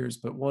several years,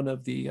 but one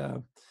of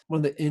the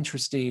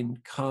interesting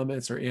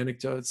comments or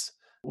anecdotes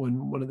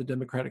when one of the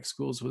Democratic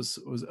schools was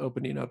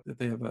opening up, that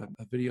they have a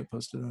video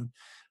posted on,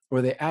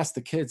 where they asked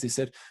the kids, they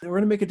said, we're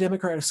going to make a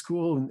Democratic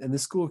school and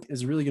this school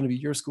is really going to be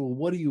your school.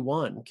 What do you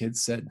want? And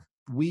kids said,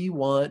 we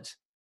want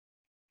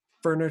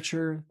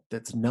furniture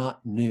that's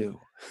not new.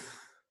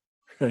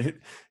 Right.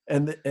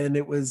 And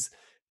it was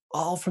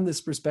all from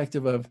this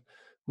perspective of,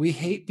 we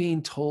hate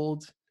being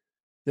told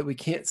that we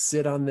can't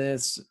sit on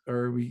this,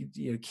 or we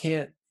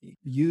can't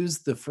use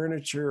the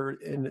furniture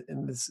in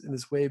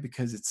this way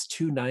because it's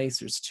too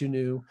nice or it's too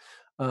new.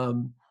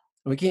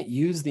 We can't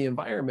use the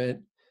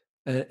environment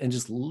and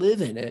just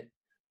live in it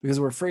because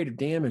we're afraid of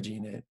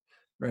damaging it,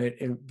 right?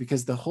 And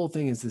because the whole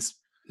thing is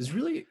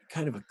really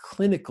kind of a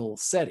clinical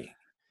setting.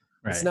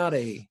 It's Right. not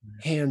a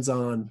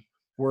hands-on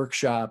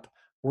workshop.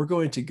 We're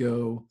going to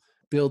go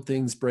build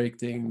things, break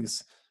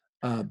things,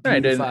 Right.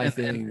 beautify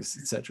things,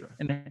 etc.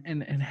 And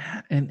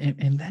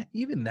that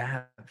even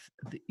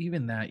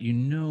that you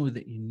know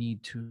that you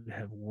need to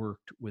have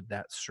worked with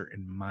that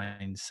certain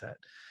mindset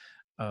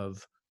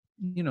of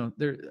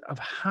there of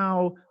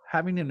how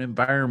having an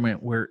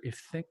environment where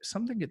if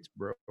something gets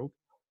broke,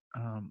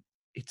 um,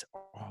 it's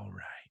all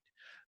right,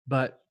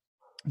 but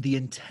the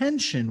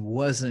intention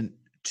wasn't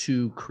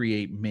to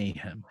create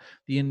mayhem.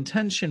 The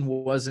intention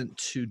wasn't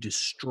to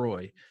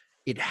destroy.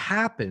 It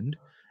happened,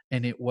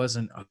 and it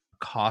wasn't a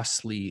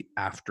costly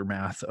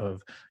aftermath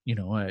of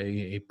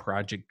a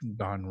project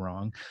gone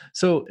wrong.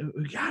 So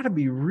we got to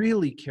be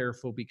really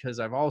careful, because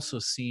I've also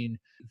seen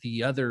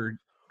the other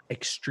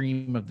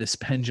extreme of this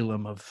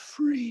pendulum of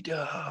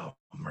freedom,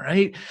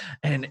 right?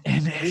 And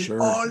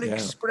Sure. all Yeah.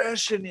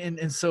 expression,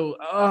 and so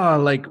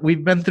like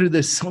we've been through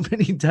this so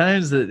many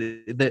times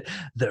that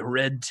the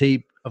red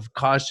tape of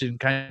caution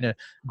kind of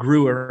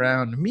grew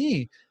around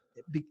me.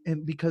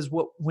 And because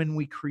when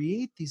we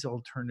create these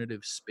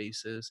alternative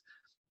spaces,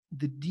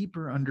 the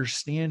deeper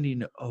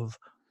understanding of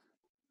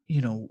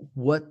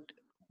what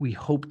we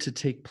hope to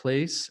take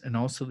place, and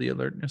also the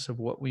alertness of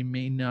what we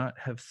may not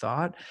have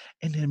thought,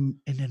 and in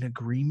an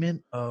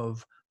agreement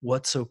of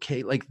what's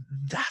okay, like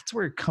that's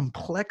where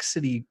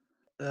complexity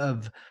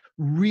of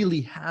really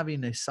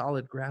having a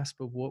solid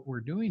grasp of what we're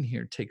doing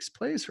here takes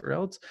place, or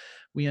else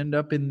we end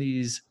up in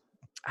these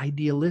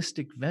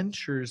idealistic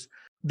ventures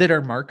that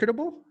are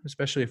marketable,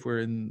 especially if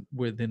we're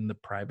within the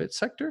private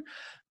sector,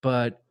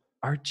 but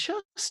are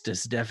just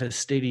as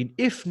devastating,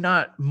 if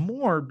not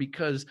more,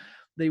 because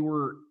they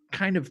were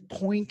kind of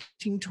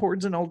pointing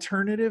towards an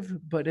alternative,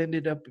 but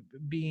ended up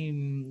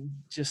being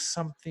just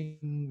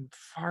something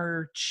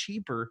far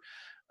cheaper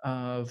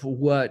of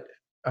what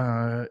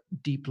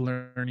deep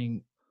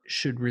learning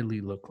should really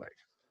look like.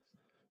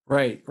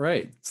 Right.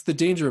 Right. It's the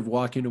danger of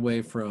walking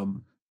away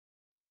from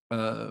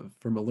a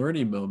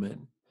learning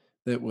moment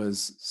that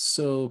was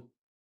so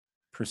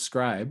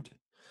prescribed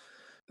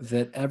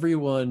that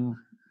everyone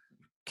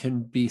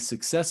can be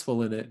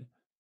successful in it and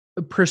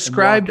walk.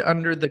 Prescribed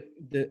under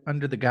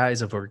the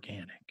guise of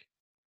organic.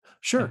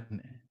 Sure,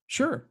 And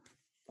sure.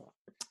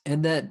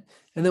 And then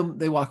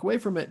they walk away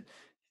from it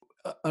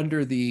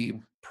under the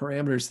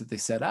parameters that they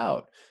set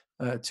out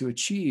to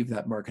achieve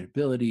that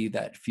marketability,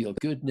 that feel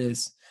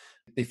goodness.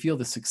 They feel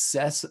the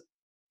success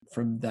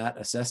from that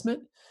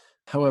assessment.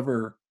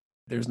 However,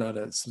 there's not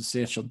a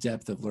substantial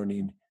depth of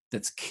learning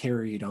that's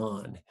carried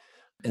on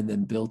and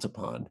then built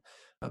upon.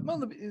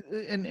 well,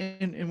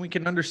 and we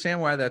can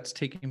understand why that's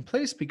taking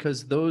place,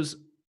 because those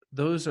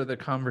are the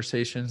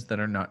conversations that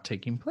are not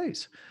taking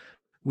place.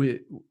 We're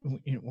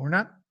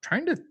not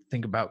trying to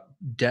think about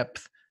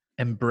depth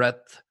and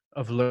breadth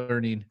of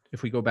learning.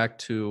 If we go back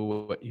to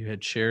what you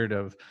had shared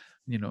of,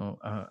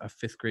 a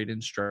fifth grade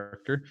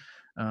instructor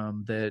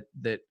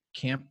that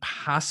can't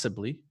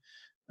possibly,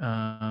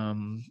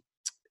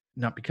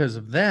 not because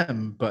of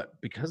them, but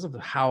because of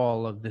how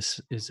all of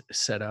this is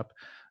set up,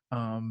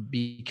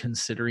 be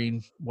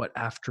considering what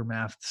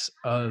aftermaths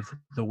of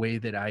the way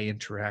that I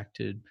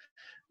interacted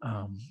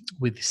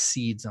with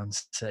seeds on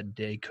said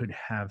day could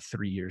have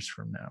 3 years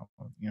from now.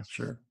 Yeah.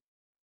 Sure.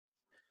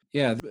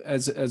 Yeah,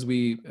 as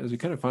we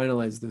kind of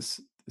finalize this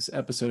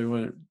episode, I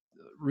want to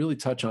really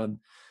touch on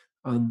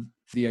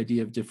the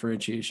idea of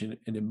differentiation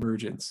and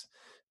emergence,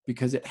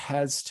 because it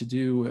has to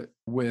do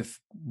with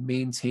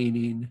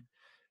maintaining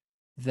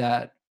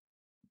that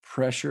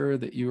pressure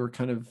that you were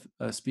kind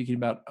of speaking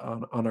about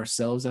on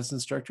ourselves as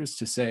instructors,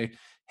 to say,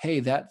 hey,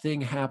 that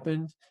thing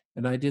happened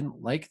and I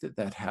didn't like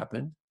that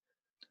happened.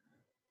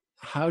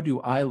 How do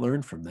I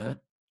learn from that,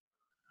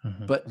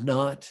 but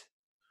not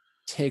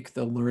take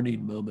the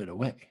learning moment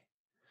away?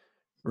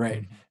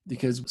 Right.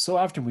 Because so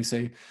often we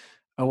say,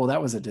 oh, well,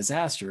 that was a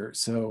disaster,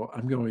 so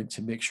I'm going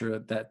to make sure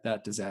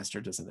that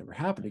disaster doesn't ever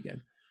happen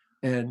again.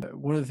 And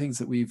one of the things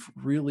that we've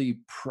really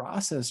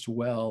processed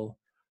well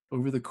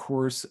over the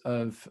course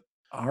of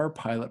our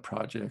pilot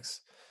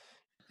projects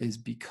is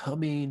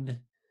becoming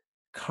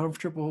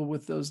comfortable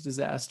with those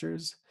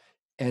disasters,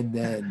 and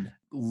then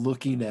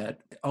looking at,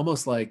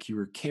 almost like you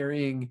were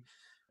carrying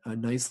a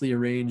nicely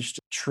arranged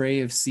tray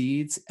of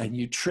seeds and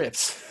you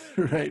tripped,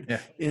 right? Yeah,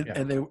 yeah.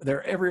 And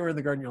they're everywhere in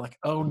the garden. You're like,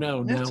 oh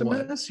no, now That's a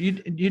what? mess. You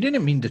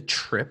didn't mean to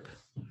trip,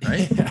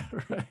 right? Yeah,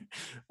 right.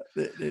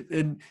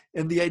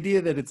 And the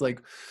idea that it's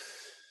like,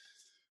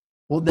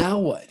 well, now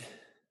what?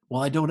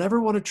 Well, I don't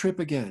ever want to trip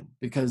again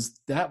because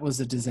that was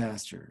a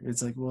disaster.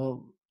 It's like,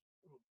 well,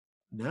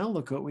 now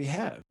look what we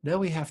have. Now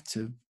we have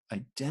to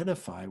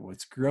identify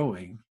what's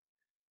growing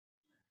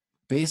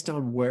based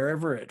on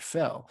wherever it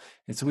fell.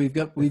 And so we've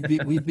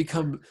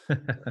become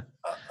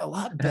a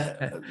lot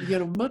better,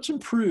 much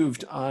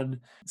improved on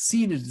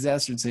seeing a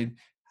disaster and saying,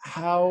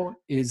 how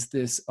is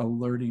this a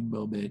learning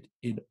moment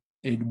in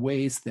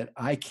ways that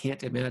I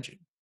can't imagine,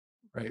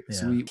 right?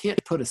 So Yeah. we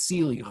can't put a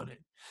ceiling on it,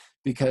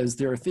 because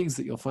there are things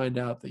that you'll find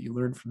out that you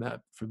learn from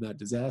that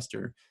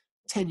disaster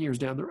 10 years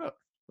down the road,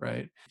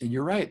 right? And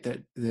you're right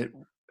that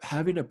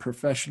having a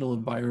professional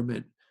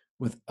environment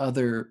with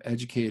other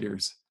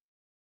educators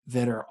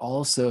that are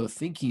also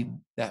thinking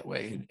that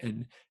way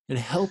and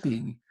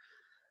helping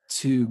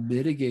to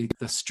mitigate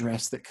the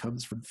stress that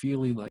comes from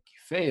feeling like you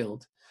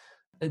failed,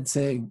 and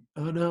saying,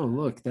 oh no,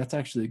 look, that's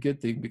actually a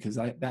good thing, because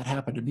that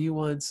happened to me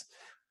once,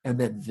 and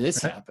then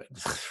this Right.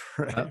 happened.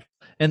 Right.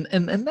 And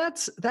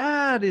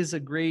that is a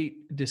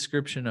great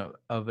description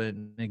of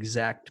an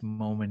exact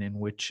moment in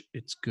which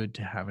it's good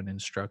to have an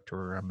instructor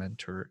or a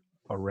mentor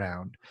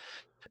around.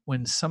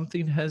 When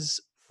something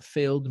has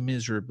failed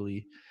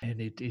miserably and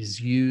it is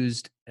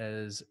used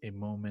as a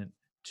moment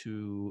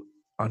to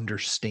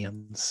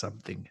understand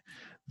something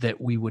that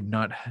we would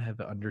not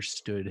have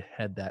understood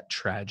had that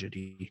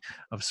tragedy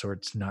of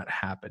sorts not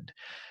happened.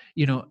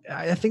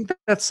 I think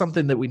that's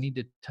something that we need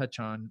to touch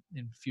on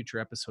in future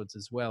episodes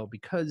as well,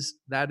 because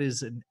that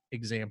is an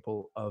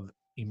example of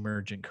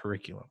emergent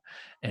curriculum,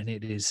 and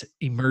it is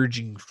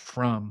emerging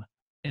from,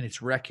 and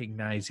it's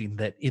recognizing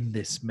that in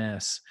this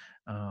mess,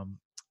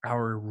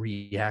 our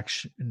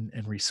reaction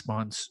and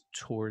response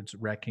towards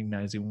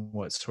recognizing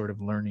what sort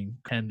of learning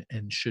can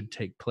and should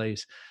take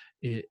place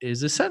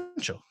is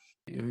essential.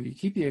 You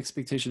keep the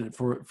expectation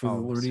for the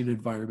Always. learning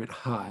environment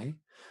high.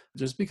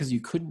 Just because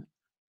you couldn't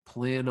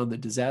plan on the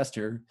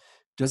disaster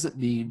doesn't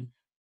mean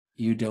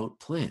you don't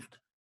plan.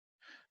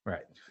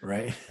 Right.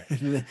 Right.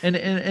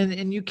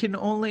 And you can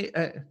only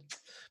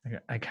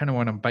I kind of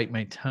want to bite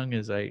my tongue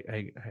as I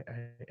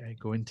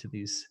go into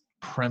these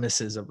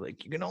premises of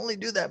like, you can only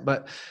do that,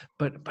 but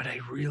I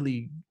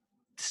really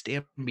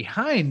stand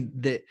behind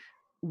that.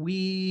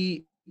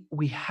 We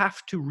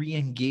have to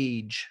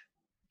re-engage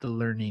the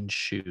learning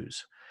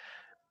shoes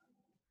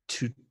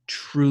to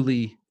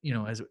truly,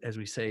 as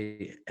we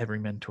say, every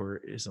mentor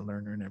is a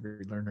learner and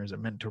every learner is a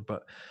mentor.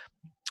 But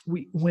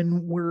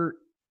when we're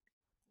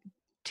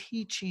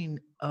teaching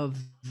of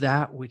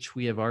that which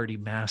we have already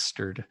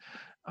mastered,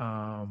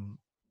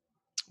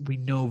 we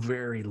know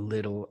very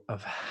little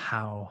of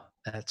how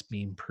that's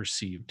being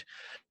perceived.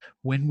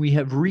 When we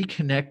have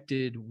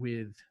reconnected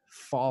with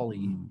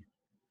folly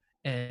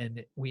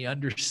and we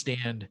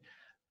understand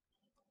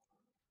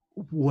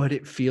what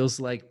it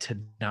feels like to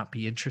not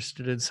be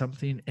interested in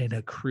something and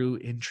accrue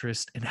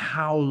interest, and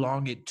how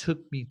long it took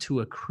me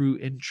to accrue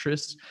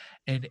interest,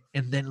 and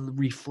then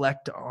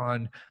reflect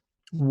on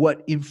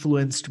what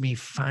influenced me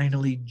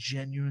finally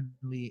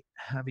genuinely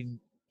having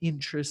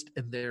interest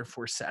and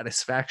therefore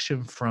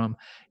satisfaction from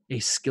a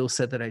skill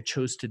set that I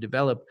chose to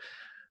develop.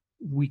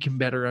 We can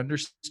better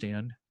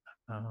understand,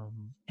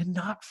 and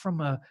not from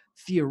a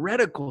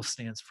theoretical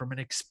stance, from an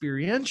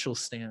experiential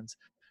stance,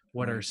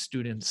 what our Right.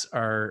 students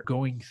are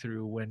going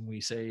through when we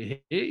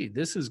say, hey,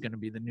 this is going to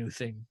be the new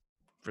thing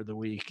for the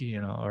week,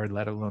 or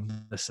let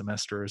alone the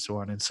semester, or so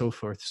on and so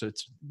forth. So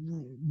it's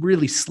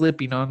really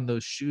slipping on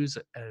those shoes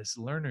as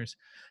learners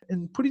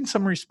and putting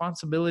some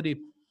responsibility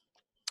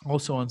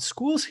also on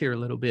schools here a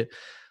little bit.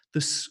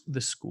 The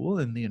school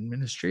and the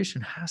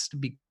administration has to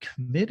be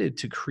committed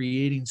to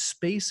creating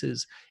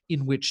spaces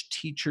in which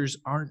teachers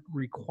aren't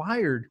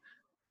required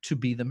to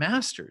be the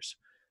masters.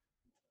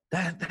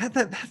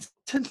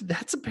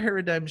 That's a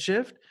paradigm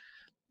shift.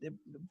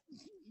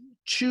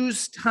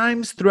 Choose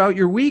times throughout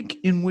your week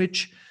in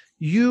which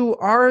you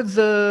are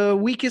the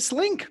weakest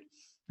link.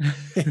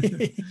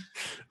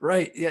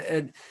 Right.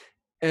 Yeah.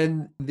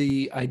 And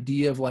the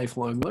idea of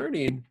lifelong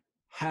learning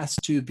has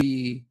to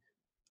be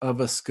of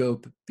a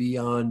scope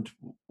beyond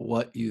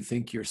what you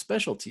think your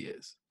specialty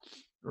is,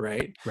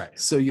 right? Right.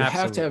 So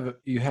Absolutely.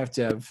 you have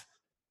to have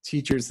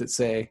teachers that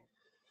say,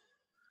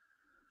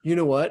 you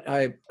know what,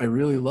 I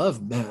really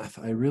love math.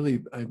 I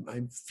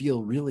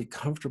feel really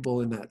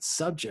comfortable in that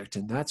subject,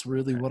 and that's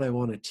really Right. what I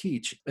want to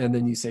teach. And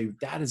then you say,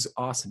 that is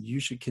awesome. You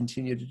should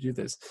continue to do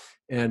this.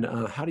 And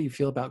how do you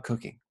feel about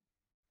cooking?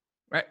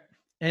 Right.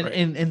 And Right.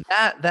 and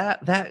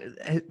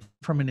that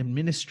from an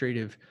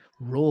administrative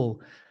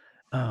role,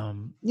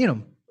 you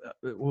know,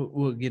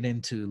 we'll get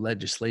into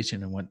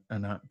legislation and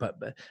whatnot, but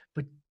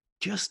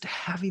just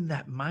having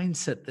that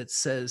mindset that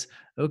says,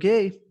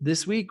 okay,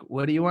 this week,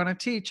 what do you want to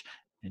teach?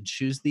 And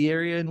choose the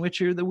area in which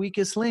you're the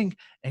weakest link,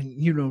 and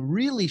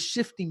really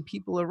shifting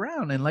people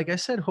around. And like I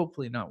said,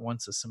 hopefully not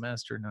once a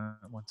semester, not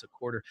once a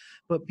quarter,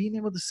 but being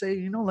able to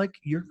say, like,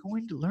 you're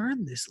going to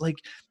learn this. Like,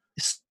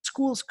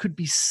 schools could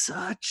be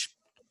such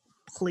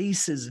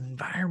places,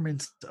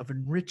 environments of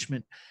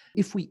enrichment,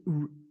 if we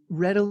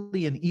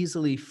readily and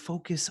easily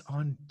focus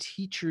on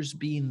teachers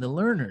being the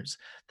learners.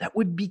 That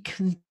would be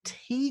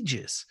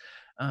contagious,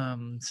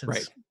 Right.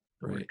 since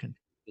the word Right. contagious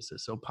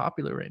is so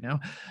popular right now.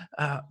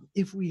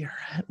 If we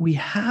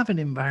have an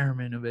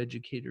environment of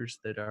educators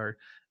that are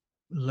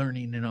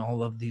learning in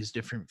all of these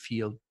different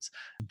fields,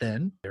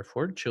 then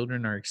therefore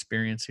children are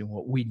experiencing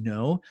what we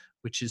know,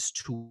 which is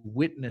to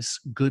witness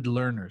good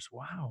learners.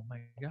 Wow, my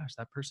gosh,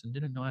 that person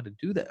didn't know how to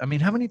do that. I mean,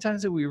 how many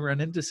times have we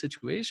run into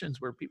situations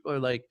where people are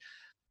like,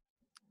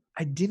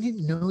 I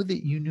didn't know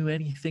that you knew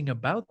anything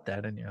about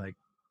that, and you're like,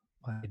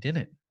 well, I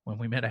didn't. When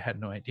we met, I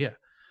had no idea.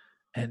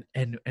 And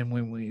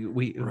when we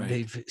Right.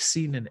 they've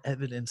seen an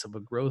evidence of a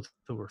growth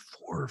over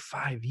 4 or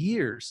 5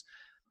 years,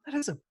 that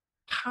has a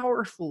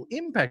powerful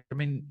impact. I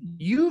mean,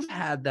 you've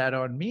had that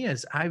on me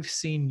as I've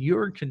seen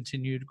your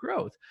continued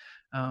growth,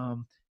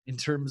 in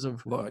terms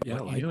of Well,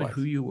 yeah, what you knew and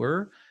who likewise. you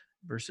were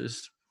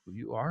versus who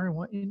you are and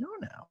what you know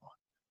now.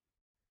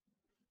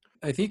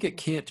 I think it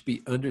can't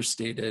be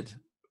understated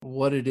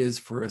what it is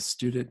for a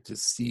student to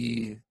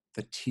see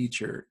the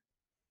teacher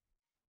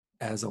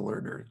as a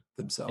learner Yeah,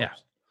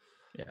 themselves.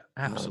 yeah,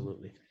 Um,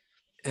 absolutely.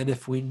 and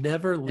if we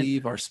never And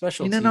leave our in an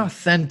specialty,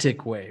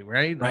 authentic way,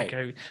 right? Like,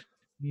 right?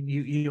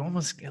 you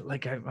almost get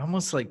like, I'm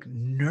almost like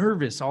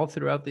nervous all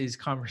throughout these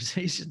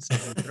conversations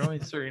as we're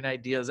throwing certain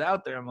ideas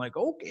out there. I'm like,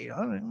 okay,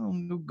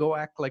 I'll go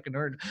act like a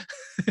nerd.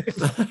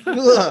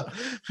 Ugh.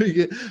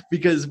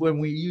 Because when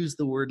we use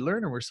the word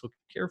learner, we're so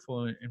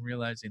careful in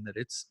realizing that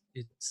it's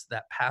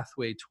that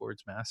pathway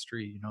towards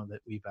mastery,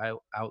 that we've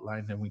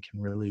outlined, and we can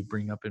really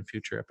bring up in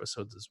future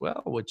episodes as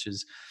well, which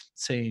is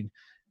saying,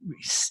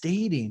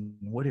 stating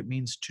what it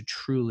means to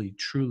truly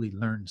truly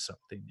learn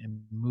something, and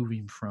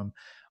moving from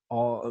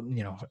all,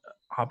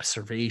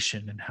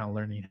 observation, and how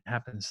learning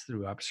happens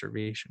through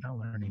observation, how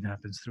learning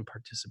happens through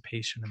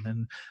participation, and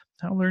then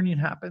how learning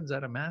happens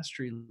at a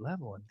mastery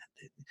level.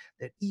 And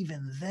that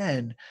even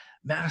then,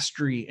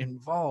 mastery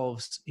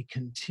involves a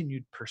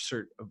continued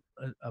pursuit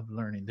of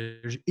learning.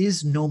 There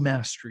is no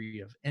mastery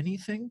of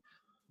anything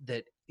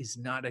that is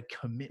not a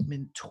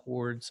commitment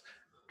towards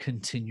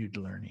continued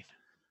learning.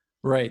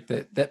 Right.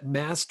 That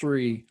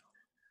mastery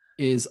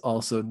is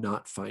also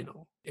not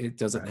final. It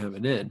doesn't Right. have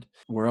an end.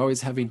 We're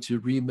always having to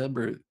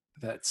remember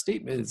that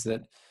statement is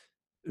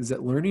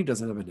that learning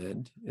doesn't have an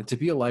end. And to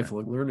be a Right.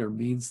 lifelong learner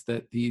means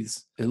that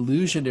these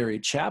illusionary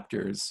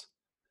chapters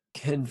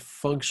can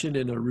function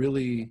in a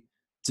really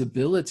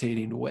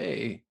debilitating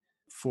way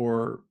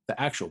for the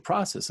actual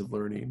process of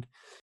learning.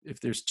 If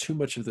there's too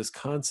much of this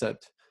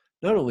concept,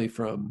 not only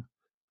from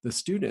the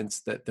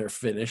students that they're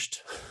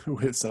finished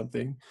with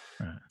something,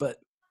 Right.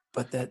 but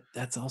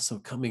that's also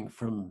coming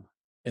from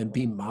and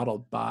being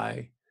modeled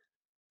by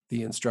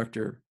the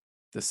instructor,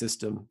 the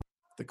system,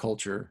 the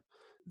culture,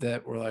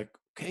 that we're like,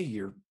 okay,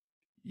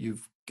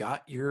 you've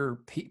got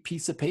your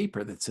piece of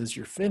paper that says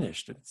you're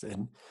finished.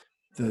 And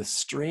the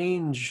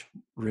strange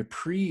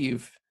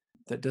reprieve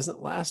that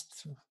doesn't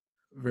last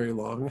very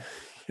long,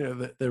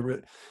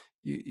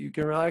 you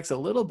can relax a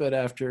little bit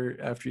after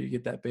you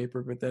get that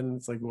paper, but then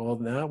it's like, well,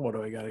 now what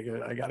do I gotta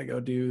go? I gotta go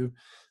do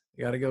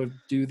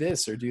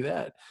this or do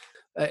that.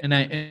 And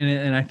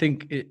I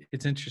think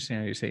it's interesting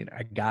how you're saying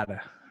I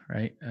gotta,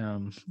 right?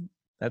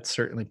 That's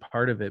certainly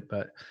part of it,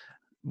 but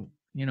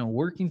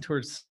working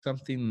towards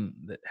something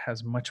that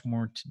has much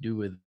more to do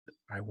with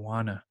I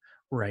wanna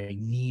or I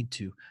need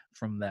to,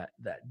 from that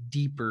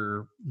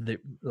deeper, that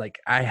like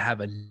I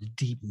have a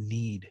deep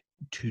need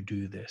to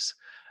do this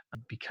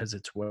because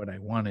it's what I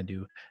want to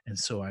do, and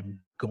so I'm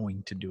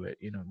going to do it.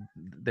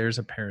 There's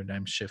a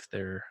paradigm shift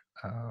there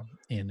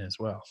in as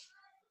well.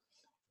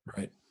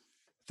 Right.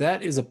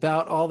 That is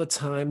about all the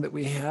time that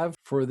we have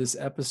for this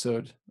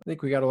episode. I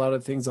think we got a lot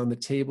of things on the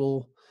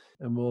table,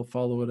 and we'll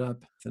follow it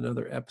up with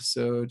another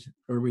episode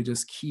where we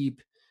just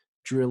keep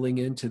drilling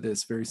into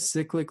this very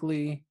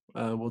cyclically.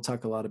 We'll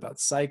talk a lot about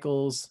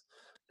cycles,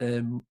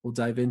 and we'll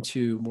dive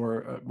into more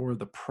of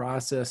the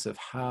process of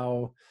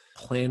how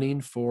planning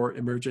for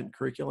emergent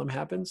curriculum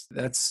happens.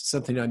 That's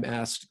something I'm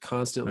asked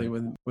constantly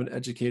when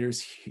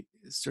educators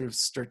sort of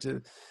start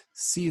to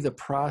see the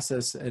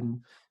process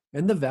and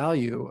the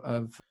value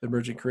of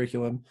emergent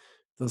curriculum.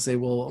 They'll say,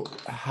 well,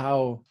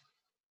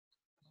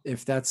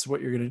 if that's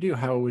what you're going to do,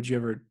 how would you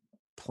ever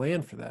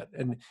plan for that?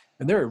 And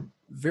there are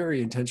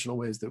very intentional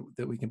ways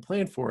that we can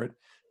plan for it,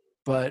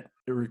 but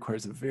it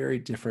requires a very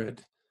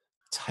different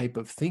type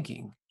of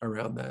thinking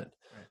around that.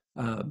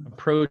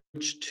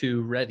 Approach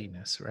to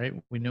readiness, right?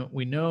 We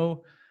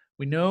know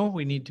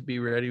we need to be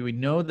ready. We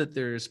know that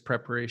there's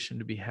preparation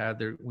to be had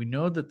there. We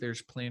know that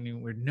there's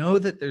planning. We know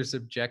that there's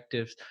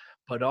objectives,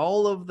 but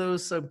all of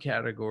those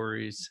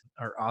subcategories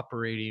are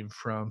operating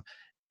from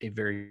a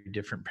very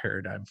different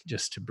paradigm,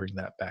 just to bring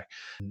that back.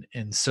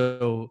 And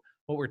so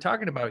what we're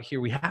talking about here,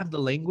 we have the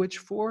language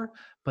for,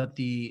 but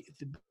the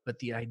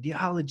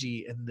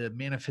ideology and the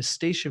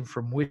manifestation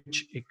from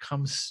which it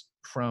comes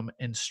from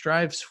and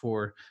strives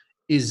for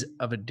is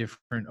of a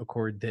different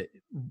accord that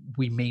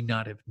we may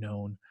not have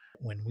known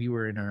when we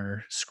were in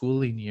our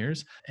schooling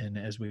years and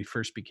as we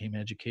first became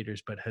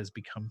educators, but has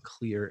become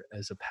clear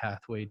as a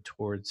pathway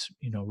towards,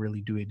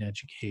 really doing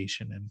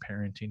education and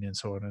parenting and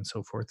so on and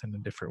so forth in a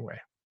different way.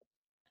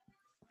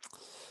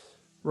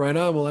 Right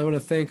on. Well, I want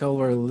to thank all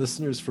of our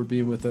listeners for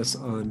being with us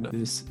on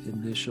this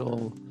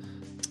initial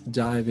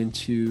dive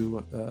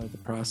into the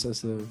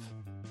process of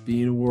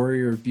being a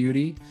warrior of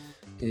beauty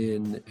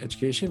in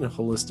education and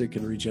holistic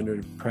and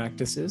regenerative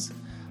practices.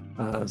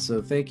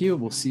 So thank you.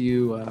 We'll see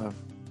you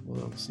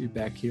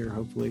back here,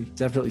 hopefully.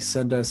 Definitely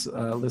send us,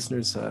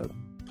 listeners,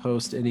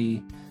 post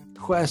any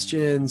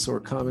questions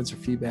or comments or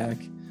feedback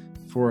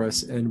for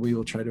us, and we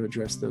will try to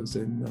address those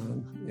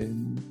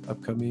in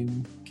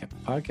upcoming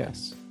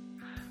podcasts.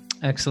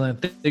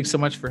 Excellent. Thanks so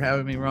much for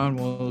having me, Ron.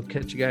 We'll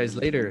catch you guys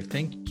later.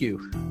 Thank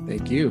you.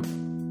 Thank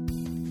you.